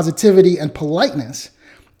foster positivity and politeness,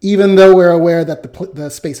 even though we're aware that the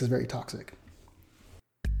space is very toxic.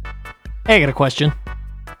 Hey, I got a question.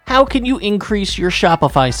 How can you increase your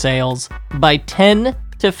Shopify sales by 10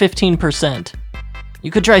 to 15%?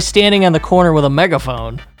 You could try standing on the corner with a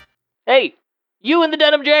megaphone. Hey, you in the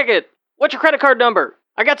denim jacket, what's your credit card number?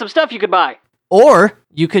 I got some stuff you could buy. Or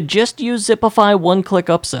you could just use Zipify one-click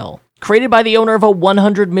upsell. Created by the owner of a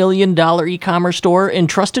 $100 million e-commerce store and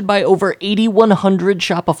trusted by over 8,100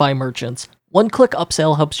 Shopify merchants, one-click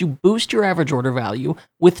upsell helps you boost your average order value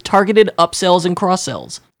with targeted upsells and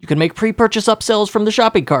cross-sells. You can make pre-purchase upsells from the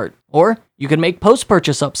shopping cart, or you can make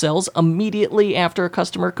post-purchase upsells immediately after a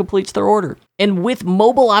customer completes their order. And with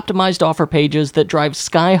mobile-optimized offer pages that drive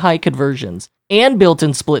sky-high conversions and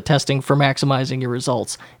built-in split testing for maximizing your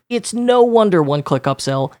results, it's no wonder One-Click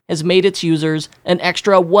Upsell has made its users an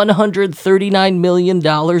extra $139 million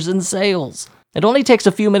in sales. It only takes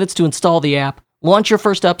a few minutes to install the app, launch your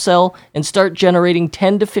first upsell, and start generating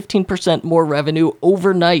 10 to 15% more revenue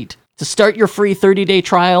overnight. To start your free 30-day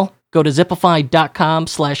trial, go to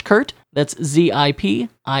zipify.com/Kurt. That's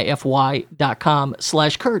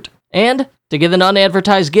zipify.com/Kurt. And to get an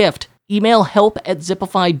unadvertised gift, email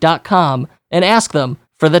help@zipify.com and ask them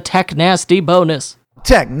for the Tech Nasty bonus.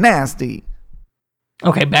 Tech Nasty.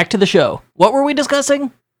 Okay, back to the show. What were we discussing?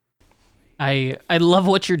 I love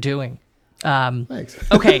what you're doing. Thanks.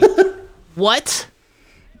 Okay. What?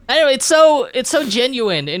 I know, it's so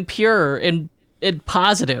genuine and pure and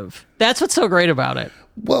positive. That's what's so great about it.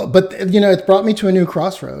 Well, but it's brought me to a new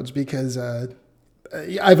crossroads, because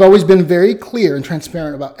I've always been very clear and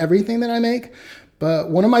transparent about everything that I make. But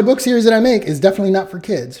one of my book series that I make is definitely not for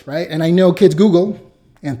kids, right? And I know kids Google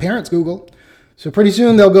and parents Google. So pretty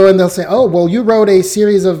soon they'll go and they'll say, oh, well, you wrote a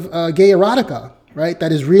series of gay erotica, right?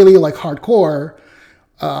 That is really like hardcore.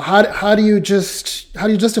 How do you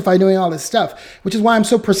justify doing all this stuff? Which is why I'm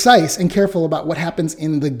so precise and careful about what happens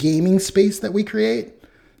in the gaming space that we create.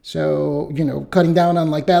 So, cutting down on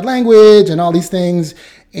like bad language and all these things,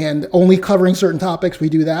 and only covering certain topics. We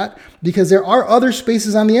do that because there are other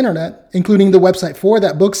spaces on the internet, including the website for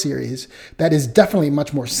that book series, that is definitely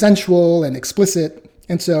much more sensual and explicit.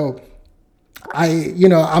 And so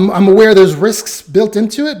I'm aware there's risks built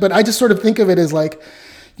into it, but I just sort of think of it as like,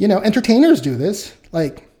 entertainers do this,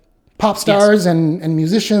 like pop stars and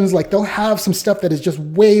musicians, like they'll have some stuff that is just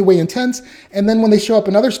way, way intense. And then when they show up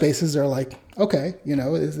in other spaces, they're like, okay,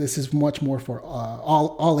 this is much more for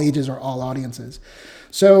all ages or all audiences.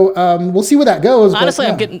 So we'll see where that goes. Honestly,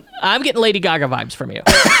 but, yeah. I'm getting Lady Gaga vibes from you.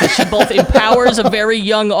 She both empowers a very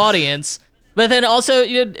young audience, but then also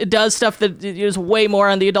it does stuff that is way more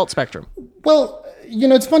on the adult spectrum. Well,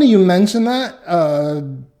 it's funny you mention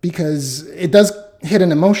that because it does hit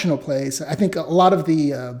an emotional place. I think a lot of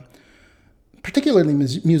the, particularly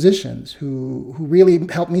musicians who really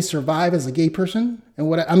helped me survive as a gay person,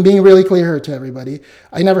 and I'm being really clear here to everybody,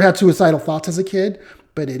 I never had suicidal thoughts as a kid,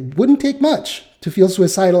 but it wouldn't take much to feel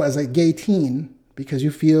suicidal as a gay teen because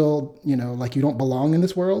you feel, like you don't belong in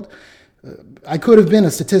this world. I could have been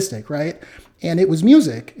a statistic, right? And it was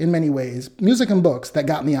music in many ways, music and books that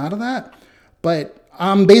got me out of that. But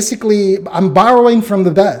I'm borrowing from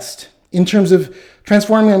the best in terms of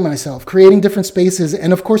transforming myself, creating different spaces,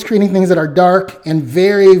 and of course, creating things that are dark and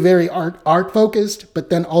very, very art focused,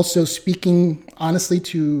 but then also speaking honestly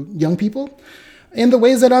to young people in the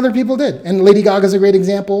ways that other people did. And Lady Gaga is a great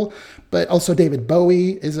example, but also David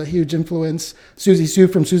Bowie is a huge influence. Susie Sue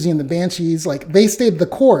from Susie and the Banshees, like they stayed the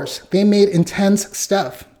course. They made intense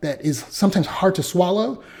stuff that is sometimes hard to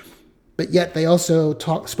swallow, but yet they also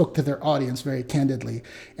spoke to their audience very candidly.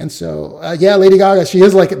 And so, Lady Gaga, she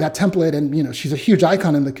is like that template, and she's a huge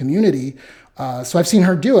icon in the community. So I've seen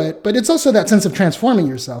her do it, but it's also that sense of transforming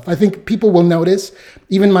yourself. I think people will notice,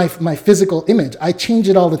 even my physical image, I change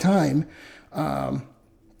it all the time.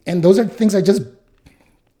 And those are things I just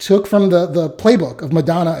took from the playbook of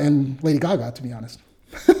Madonna and Lady Gaga, to be honest.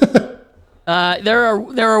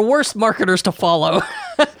 There are worse marketers to follow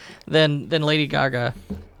than Lady Gaga.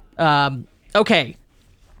 Okay,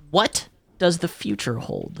 what does the future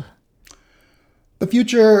hold? The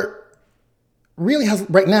future really has,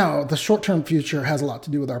 right now, the short-term future has a lot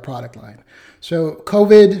to do with our product line. So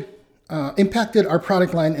COVID impacted our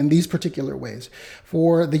product line in these particular ways.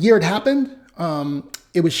 For the year it happened,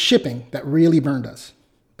 it was shipping that really burned us.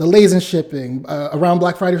 Delays in shipping around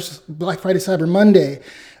Black Friday, Cyber Monday,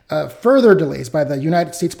 further delays by the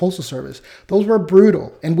United States Postal Service. Those were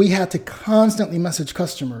brutal, and we had to constantly message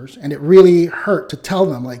customers, and it really hurt to tell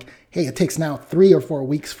them, like, hey, it takes now 3 or 4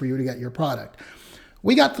 weeks for you to get your product.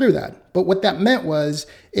 We got through that, but what that meant was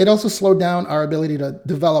it also slowed down our ability to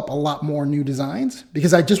develop a lot more new designs,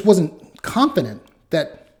 because I just wasn't confident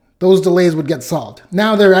that those delays would get solved.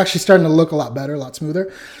 Now they're actually starting to look a lot better, a lot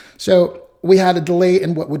smoother. So we had a delay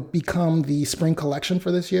in what would become the spring collection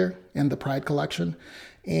for this year and the Pride collection.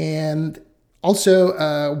 And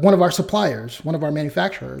also one of our suppliers, one of our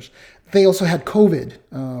manufacturers, they also had COVID,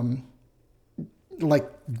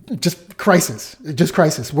 just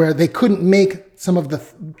crisis, where they couldn't make some of the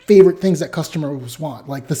favorite things that customers want.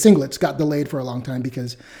 Like the singlets got delayed for a long time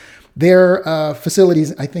because their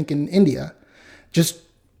facilities, I think in India, just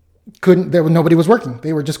nobody was working.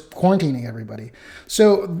 They were just quarantining everybody.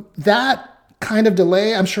 So that kind of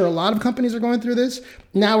delay, I'm sure a lot of companies are going through this.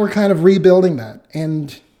 Now we're kind of rebuilding that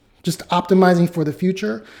and just optimizing for the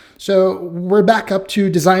future. So we're back up to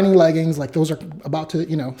designing leggings, like those are about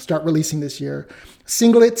to, start releasing this year.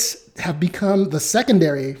 Singlets have become the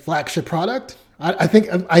secondary flagship product. I think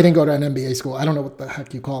I didn't go to an MBA school. I don't know what the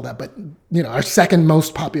heck you call that, but our second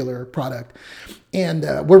most popular product. And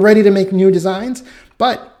we're ready to make new designs.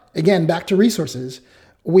 But again, back to resources.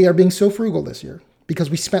 We are being so frugal this year because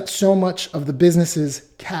we spent so much of the business's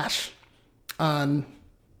cash on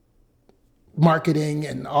marketing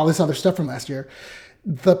and all this other stuff from last year.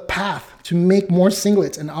 The path to make more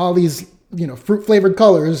singlets and all these, fruit flavored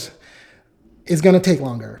colors is going to take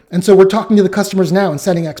longer. And so we're talking to the customers now and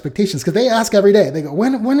setting expectations, because they ask every day. They go,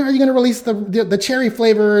 when are you going to release the cherry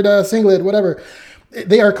flavored singlet, whatever?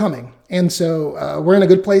 They are coming. And so we're in a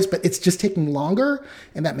good place, but it's just taking longer.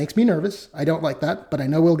 And that makes me nervous. I don't like that, but I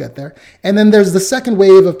know we'll get there. And then there's the second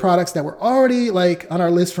wave of products that were already on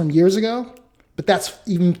our list from years ago, but that's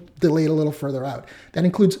even delayed a little further out. That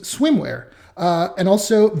includes swimwear and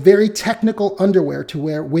also very technical underwear to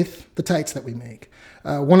wear with the tights that we make.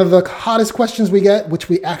 One of the hottest questions we get, which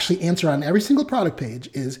we actually answer on every single product page,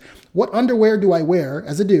 is what underwear do I wear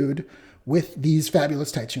as a dude with these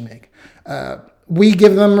fabulous tights you make? We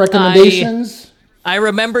give them recommendations. I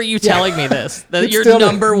remember you telling me this, that your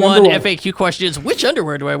number one FAQ question is, which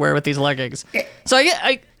underwear do I wear with these leggings? So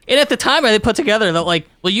and at the time I put together that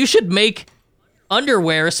you should make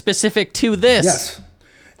underwear specific to this. Yes.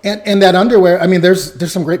 And that underwear,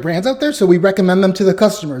 there's some great brands out there, so we recommend them to the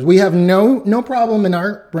customers. We have no problem in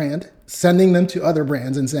our brand sending them to other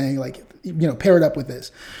brands and saying, pair it up with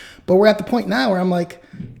this. But we're at the point now where I'm like,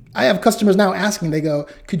 I have customers now asking, they go,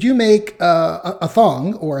 could you make a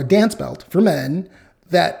thong or a dance belt for men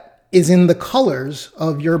that is in the colors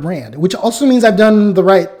of your brand? Which also means I've done the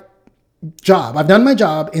right job. I've done my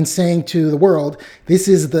job in saying to the world, this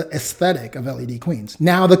is the aesthetic of LED Queens.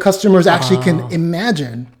 Now the customers actually can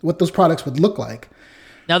imagine what those products would look like.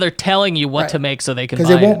 Now they're telling you what to make so they can buy it.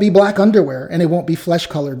 Because it won't be black underwear and it won't be flesh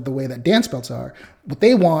colored the way that dance belts are. What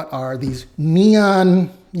they want are these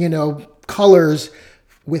neon, colors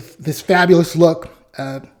with this fabulous look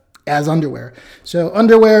as underwear. So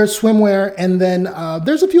underwear, swimwear, and then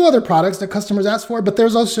there's a few other products that customers ask for, but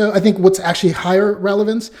there's also, I think what's actually higher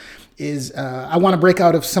relevance is I want to break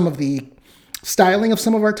out of some of the styling of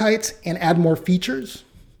some of our tights and add more features.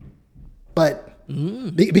 But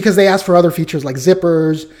Because they ask for other features like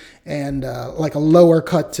zippers and like a lower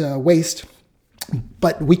cut waist,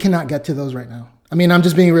 but we cannot get to those right now. I mean, I'm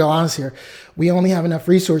just being real honest here. We only have enough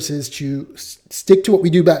resources to stick to what we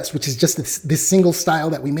do best, which is just this single style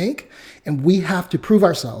that we make. And we have to prove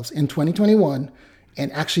ourselves in 2021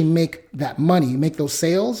 and actually make that money, make those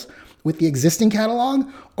sales with the existing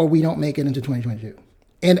catalog, or we don't make it into 2022.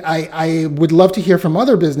 And I would love to hear from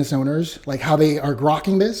other business owners, like how they are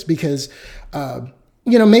grokking this, because,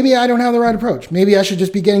 maybe I don't have the right approach. Maybe I should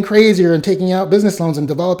just be getting crazier and taking out business loans and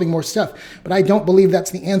developing more stuff. But I don't believe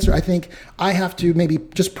that's the answer. I think I have to maybe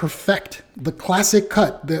just perfect the classic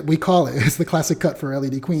cut that we call it. It's the classic cut for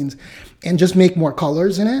LED Queens, and just make more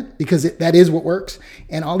colors in it, because that is what works.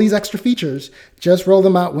 And all these extra features, just roll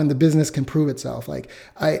them out when the business can prove itself. Like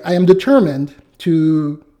I am determined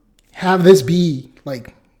to have this be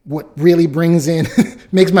like what really brings in,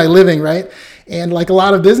 makes my living, right? And like a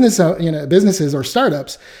lot of businesses or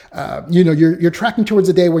startups, you're tracking towards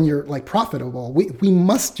a day when you're like profitable. We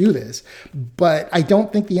must do this, but I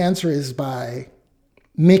don't think the answer is by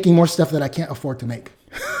making more stuff that I can't afford to make.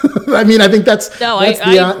 I mean, I think that's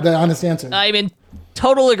the honest answer. I'm in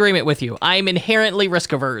total agreement with you. I'm inherently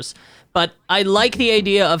risk averse, but I like the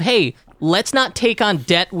idea of, hey, let's not take on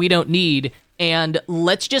debt we don't need, and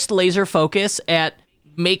let's just laser focus at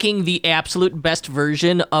making the absolute best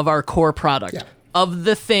version of our core product, of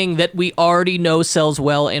the thing that we already know sells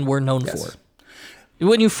well and we're known for.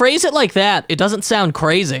 When you phrase it like that, it doesn't sound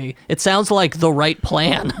crazy. It sounds like the right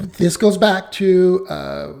plan. This goes back to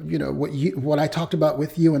what I talked about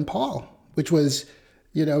with you and Paul, which was,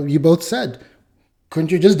 you both said,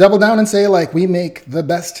 couldn't you just double down and say, like, we make the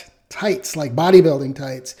best tights, like bodybuilding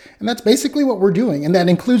tights? And that's basically what we're doing. And that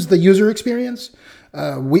includes the user experience.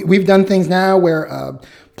 We've done things now where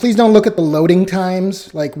please don't look at the loading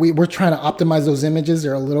times. Like we're trying to optimize those images.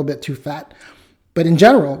 They're a little bit too fat. But in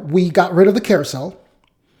general, we got rid of the carousel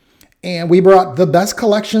and we brought the best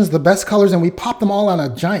collections, the best colors, and we popped them all on a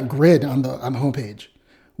giant grid on the homepage.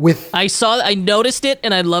 I noticed it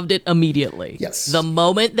and I loved it immediately. Yes. The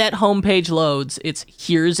moment that homepage loads,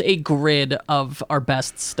 here's a grid of our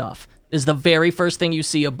best stuff. Is the very first thing you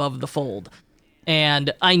see above the fold.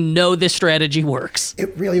 And I know this strategy works.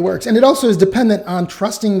 It really works. And it also is dependent on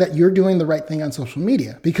trusting that you're doing the right thing on social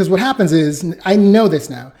media. Because what happens is, I know this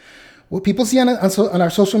now, what people see on our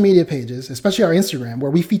social media pages, especially our Instagram, where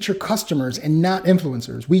we feature customers and not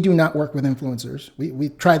influencers. We do not work with influencers. We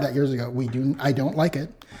tried that years ago. I don't like it.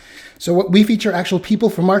 So what we feature actual people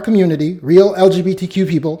from our community, real LGBTQ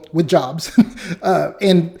people with jobs.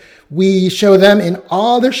 And we show them in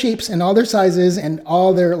all their shapes and all their sizes and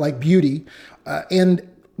all their like beauty. And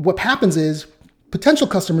what happens is potential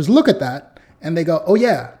customers look at that and they go, oh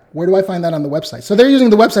yeah, where do I find that on the website? So they're using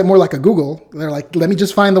the website more like a Google. They're like, let me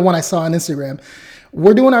just find the one I saw on Instagram.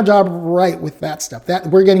 We're doing our job right with that stuff. That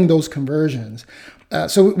we're getting those conversions.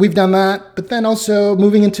 So we've done that, but then also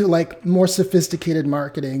moving into like more sophisticated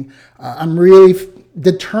marketing. I'm really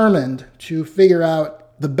determined to figure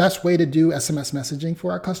out the best way to do SMS messaging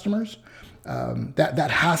for our customers.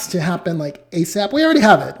 That has to happen like ASAP. We already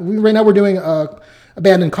have it. Right now we're doing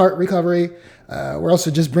abandoned cart recovery. We're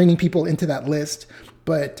also just bringing people into that list.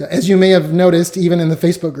 But as you may have noticed, even in the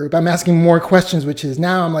Facebook group, I'm asking more questions, which is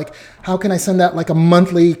now I'm like, how can I send out like a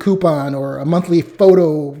monthly coupon or a monthly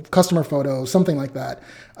customer photo, something like that.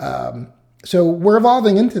 So we're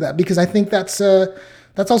evolving into that because I think that's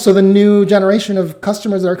also the new generation of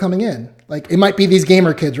customers that are coming in. Like it might be these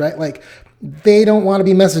gamer kids, right? Like they don't want to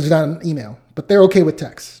be messaged on email, but they're okay with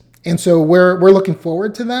text. And so we're looking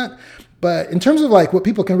forward to that. But in terms of like what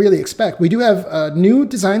people can really expect, we do have new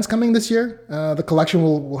designs coming this year. The collection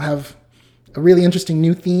will have a really interesting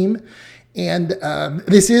new theme. And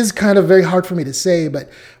this is kind of very hard for me to say,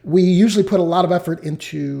 but we usually put a lot of effort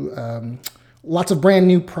into lots of brand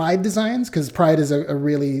new Pride designs because Pride is a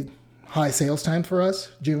really high sales time for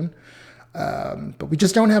us, June. But we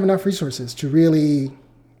just don't have enough resources to really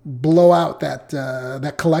blow out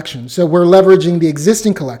that collection. So we're leveraging the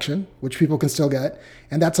existing collection, which people can still get.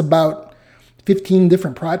 And that's about 15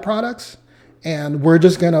 different Pride products. And we're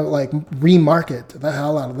just going to like remarket the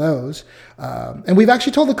hell out of those. And we've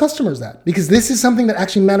actually told the customers that because this is something that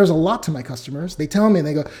actually matters a lot to my customers. They tell me, and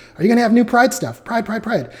they go, are you going to have new Pride stuff?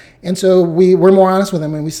 Pride. And so we're more honest with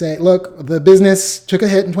them and we say, look, the business took a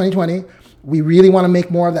hit in 2020. We really want to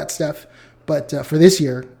make more of that stuff. But for this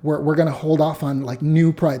year, we're going to hold off on like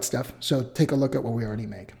new Pride stuff. So take a look at what we already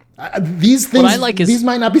make. These things, these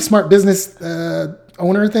might not be smart business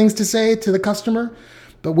owner things to say to the customer,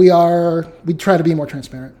 but we try to be more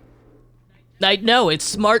transparent. I know it's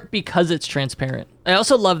smart because it's transparent. I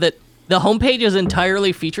also love that the homepage is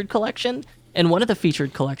entirely featured collection, And one of the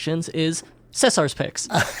featured collections is Cesar's Picks.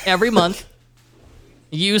 Every month,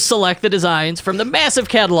 you select the designs from the massive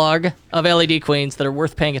catalog of LED queens that are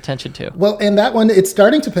worth paying attention to. Well, and that one, it's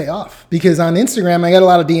starting to pay off because on Instagram, I get a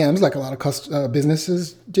lot of DMs like a lot of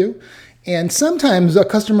businesses do. And sometimes a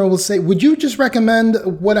customer will say, would you just recommend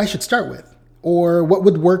what I should start with? Or what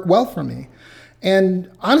would work well for me?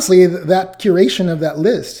 And honestly, that curation of that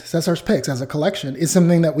list, Cesar's Picks as a collection, is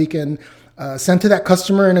something that we can send to that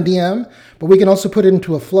customer in a DM, but we can also put it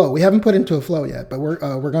into a flow. We haven't put it into a flow yet, but we're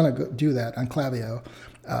going to do that on Klaviyo.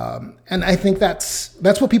 And I think that's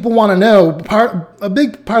what people want to know. A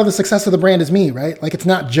big part of the success of the brand is me, right? Like, it's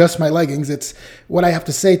not just my leggings, it's what I have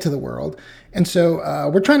to say to the world. And so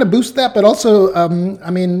we're trying to boost that, but also,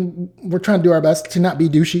 we're trying to do our best to not be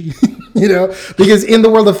douchey, because in the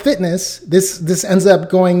world of fitness, this ends up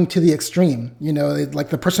going to the extreme. Like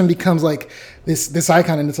the person becomes like this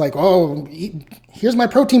icon, and it's like, oh, here's my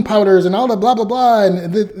protein powders and all the blah blah blah.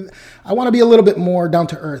 And I want to be a little bit more down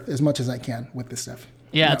to earth as much as I can with this stuff.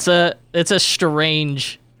 Yeah, it's a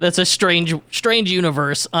strange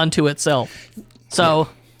universe unto itself. So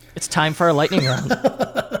it's time for our lightning round.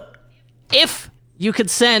 If you could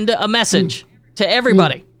send a message to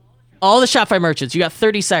everybody, all the Shopify merchants, you got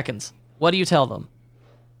 30 seconds. What do you tell them?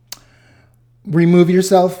 Remove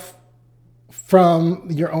yourself from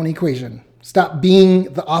your own equation. Stop being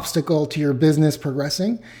the obstacle to your business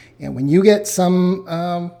progressing. And when you get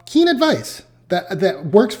some keen advice that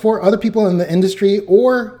works for other people in the industry,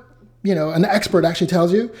 or an expert actually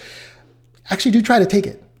tells you, actually do try to take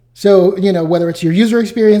it. So, whether it's your user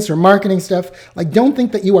experience or marketing stuff, like, don't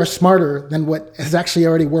think that you are smarter than what has actually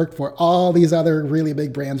already worked for all these other really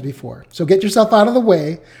big brands before. So get yourself out of the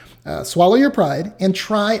way, swallow your pride, and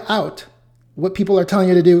try out what people are telling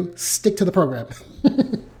you to do. Stick to the program.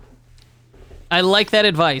 I like that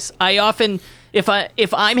advice. I often, if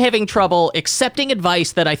I'm having trouble accepting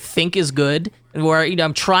advice that I think is good, and where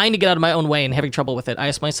I'm trying to get out of my own way and having trouble with it, I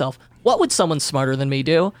ask myself, what would someone smarter than me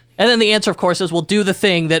do? And then the answer, of course, is, well, do the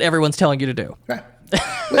thing that everyone's telling you to do. Right.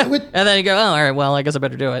 And then you go, oh, all right, well, I guess I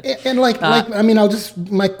better do it. And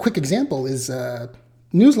my quick example is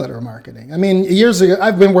newsletter marketing. Years ago,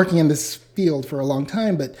 I've been working in this field for a long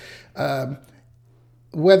time, but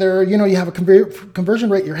whether, you have a conversion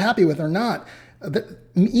rate you're happy with or not, the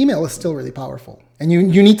email is still really powerful. And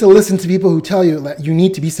you need to listen to people who tell you that you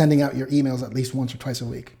need to be sending out your emails at least once or twice a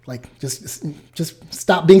week. Like, just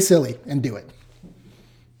stop being silly and do it.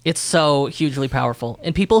 It's so hugely powerful.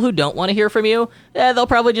 And people who don't want to hear from you, they'll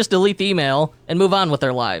probably just delete the email and move on with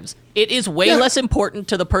their lives. It is way less important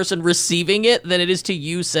to the person receiving it than it is to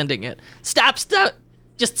you sending it. Stop.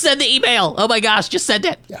 Just send the email. Oh my gosh, just send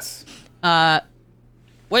it. Yes.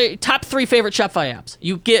 Wait, top 3 favorite Shopify apps.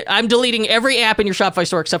 I'm deleting every app in your Shopify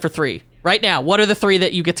store except for 3. Right now, what are the 3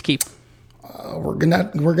 that you get to keep? We're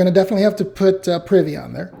gonna definitely have to put Privy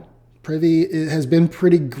on there. Privy has been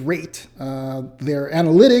pretty great. Their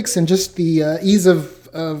analytics and just the ease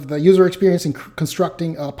of the user experience in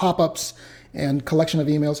constructing pop-ups and collection of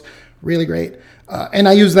emails, really great. And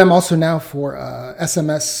I use them also now for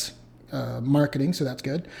SMS marketing, so that's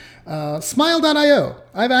good. Smile.io.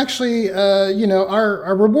 I've actually,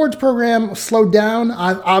 our rewards program slowed down,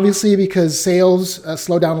 obviously because sales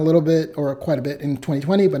slowed down a little bit, or quite a bit in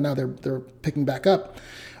 2020, but now they're picking back up.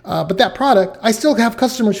 But that product, I still have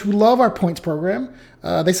customers who love our points program.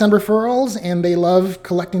 They send referrals and they love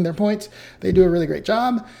collecting their points. They do a really great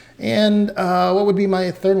job. And what would be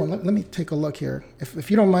my third one? Let me take a look here. If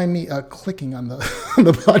you don't mind me clicking on the on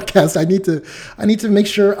the podcast, I need to make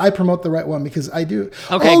sure I promote the right one, because I do.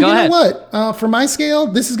 Okay, go ahead. You know what? For my scale,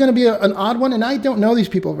 this is going to be an odd one, and I don't know these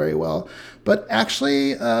people very well. But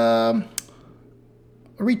actually,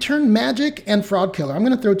 Return Magic and Fraud Killer. I'm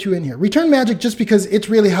going to throw 2 in here. Return Magic, just because it's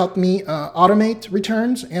really helped me automate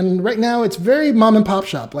returns. And right now, it's very mom and pop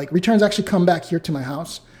shop. Like, returns actually come back here to my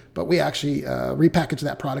house, but we actually repackage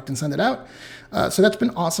that product and send it out. So that's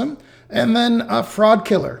been awesome. And then Fraud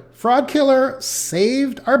Killer. Fraud Killer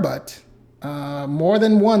saved our butt more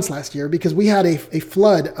than once last year, because we had a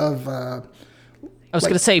flood of... I was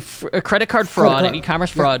going to say credit card fraud and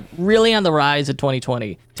e-commerce fraud really on the rise in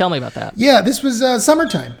 2020. Tell me about that. Yeah, this was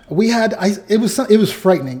summertime. It was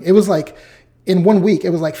frightening. It was like, in 1 week,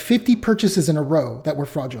 it was like 50 purchases in a row that were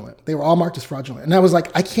fraudulent. They were all marked as fraudulent. And I was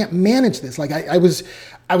like, I can't manage this. Like, I was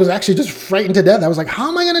actually just frightened to death. I was like, how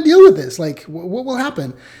am I going to deal with this? Like, what will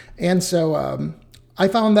happen? And so I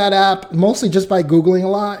found that app mostly just by Googling a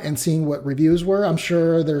lot and seeing what reviews were. I'm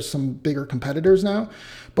sure there's some bigger competitors now.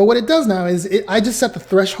 But what it does now is I just set the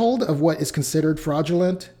threshold of what is considered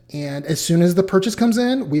fraudulent. And as soon as the purchase comes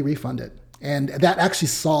in, we refund it. And that actually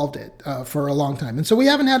solved it for a long time. And so we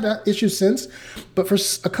haven't had that issue since. But for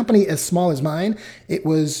a company as small as mine, it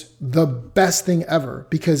was the best thing ever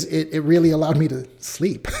because it really allowed me to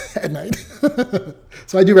sleep at night.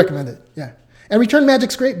 So I do recommend it. Yeah. And Return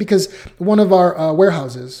Magic's great because one of our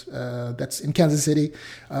warehouses that's in Kansas City,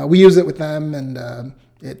 we use it with them, and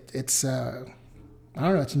it's I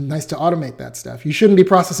don't know, it's nice to automate that stuff. You shouldn't be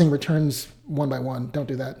processing returns one by one. Don't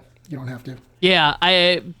do that. You don't have to. Yeah,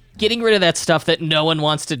 getting rid of that stuff that no one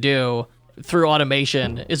wants to do through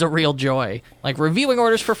automation is a real joy. Like reviewing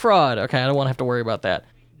orders for fraud. Okay, I don't want to have to worry about that.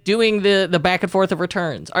 Doing the back and forth of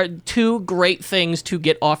returns are two great things to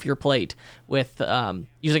get off your plate with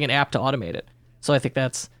using an app to automate it. So I think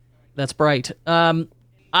that's bright. For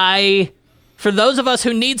those of us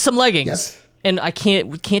who need some leggings, yes. And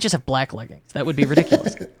we can't just have black leggings. That would be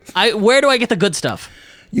ridiculous. Where do I get the good stuff?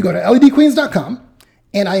 You go to ledqueens.com,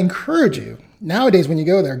 and I encourage you, nowadays when you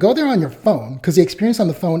go there on your phone, because the experience on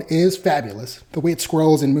the phone is fabulous. The way it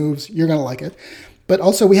scrolls and moves, you're going to like it. But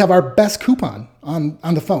also we have our best coupon on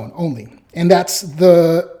the phone only. And that's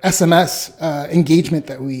the SMS engagement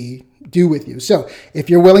that we do with you. So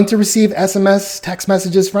if you're willing to receive SMS text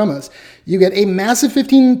messages from us, you get a massive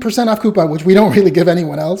 15% off coupon, which we don't really give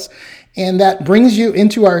anyone else. And that brings you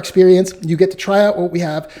into our experience. You get to try out what we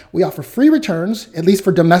have. We offer free returns, at least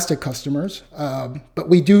for domestic customers. But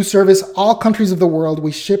we do service all countries of the world.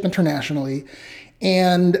 We ship internationally.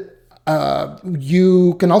 And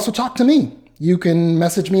you can also talk to me. You can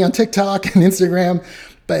message me on TikTok and Instagram.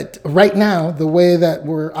 But right now, the way that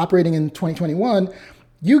we're operating in 2021,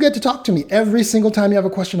 you get to talk to me every single time you have a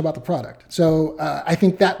question about the product. So I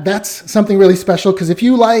think that's something really special, because if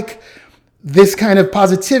you like this kind of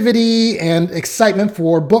positivity and excitement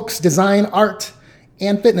for books, design, art,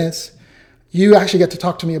 and fitness, you actually get to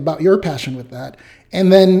talk to me about your passion with that.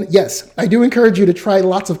 And then, yes, I do encourage you to try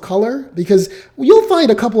lots of color, because you'll find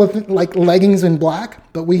a couple of like leggings in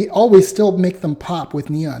black, but we always still make them pop with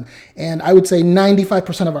neon. And I would say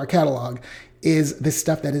 95% of our catalog is this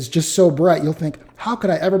stuff that is just so bright, you'll think, how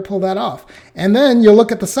could I ever pull that off? And then you'll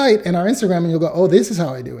look at the site and our Instagram and you'll go, oh, this is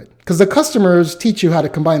how I do it. Because the customers teach you how to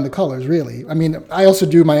combine the colors, really. I mean, I also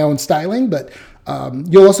do my own styling, but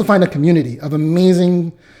you'll also find a community of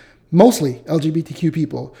amazing, mostly LGBTQ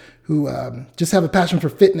people who just have a passion for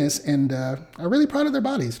fitness and are really proud of their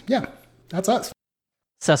bodies. Yeah, that's us.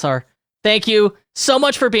 Cesar, thank you so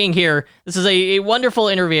much for being here. This is a wonderful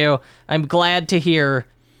interview. I'm glad to hear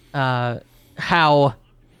how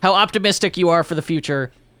optimistic you are for the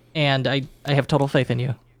future, and I have total faith in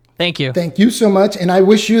you. Thank you. Thank you so much, and I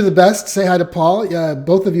wish you the best. Say hi to Paul.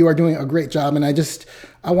 Both of you are doing a great job, and I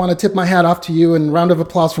want to tip my hat off to you, and round of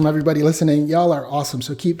applause from everybody listening. Y'all are awesome,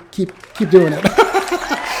 so keep doing it.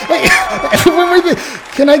 Hey,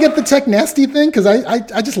 can I get the Tech Nasty thing? Because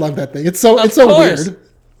I just love that thing. It's so weird.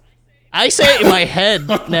 I say it in my head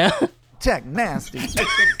now. Tech Nasty.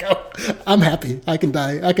 I'm happy. I can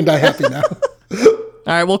die happy now.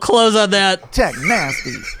 All right, we'll close on that. Tech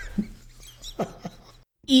Nasty.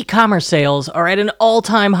 E-commerce sales are at an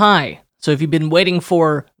all-time high. So if you've been waiting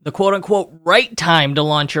for the quote-unquote right time to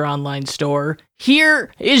launch your online store,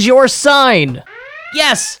 here is your sign.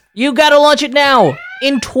 Yes, you gotta launch it now.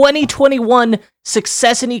 In 2021,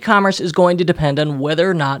 success in e-commerce is going to depend on whether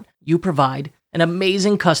or not you provide an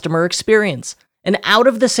amazing customer experience. And Out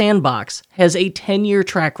of the Sandbox has a 10-year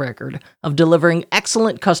track record of delivering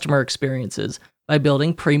excellent customer experiences by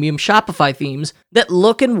building premium Shopify themes that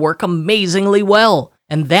look and work amazingly well.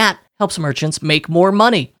 And that helps merchants make more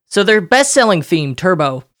money. So their best-selling theme,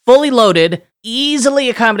 Turbo, fully loaded, easily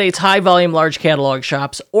accommodates high-volume large catalog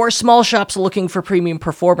shops or small shops looking for premium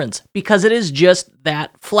performance because it is just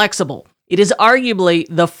that flexible. It is arguably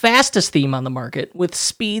the fastest theme on the market, with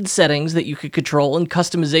speed settings that you could control and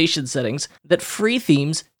customization settings that free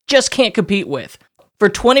themes just can't compete with. For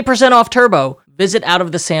 20% off Turbo, visit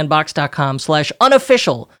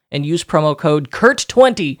outofthesandbox.com/unofficial and use promo code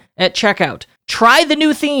KURT20 at checkout. Try the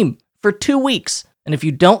new theme for 2 weeks, and if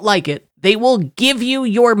you don't like it, they will give you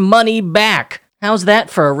your money back. How's that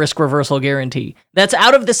for a risk reversal guarantee? That's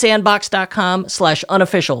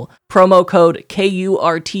outofthesandbox.com/unofficial. Promo code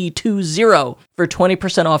KURT20 for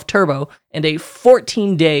 20% off Turbo and a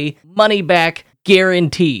 14-day money-back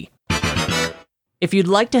guarantee. If you'd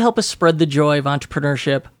like to help us spread the joy of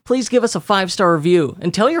entrepreneurship, please give us a 5-star review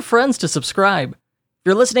and tell your friends to subscribe. If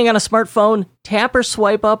you're listening on a smartphone, tap or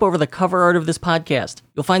swipe up over the cover art of this podcast.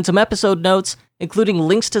 You'll find some episode notes, including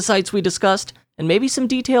links to sites we discussed, and maybe some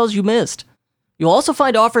details you missed. You'll also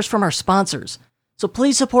find offers from our sponsors, so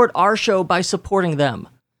please support our show by supporting them.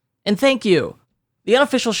 And thank you. The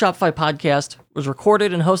Unofficial Shopify podcast was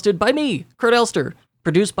recorded and hosted by me, Kurt Elster,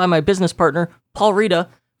 produced by my business partner, Paul Rita,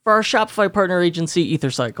 for our Shopify partner agency,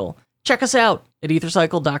 EtherCycle. Check us out at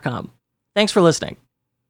ethercycle.com. Thanks for listening.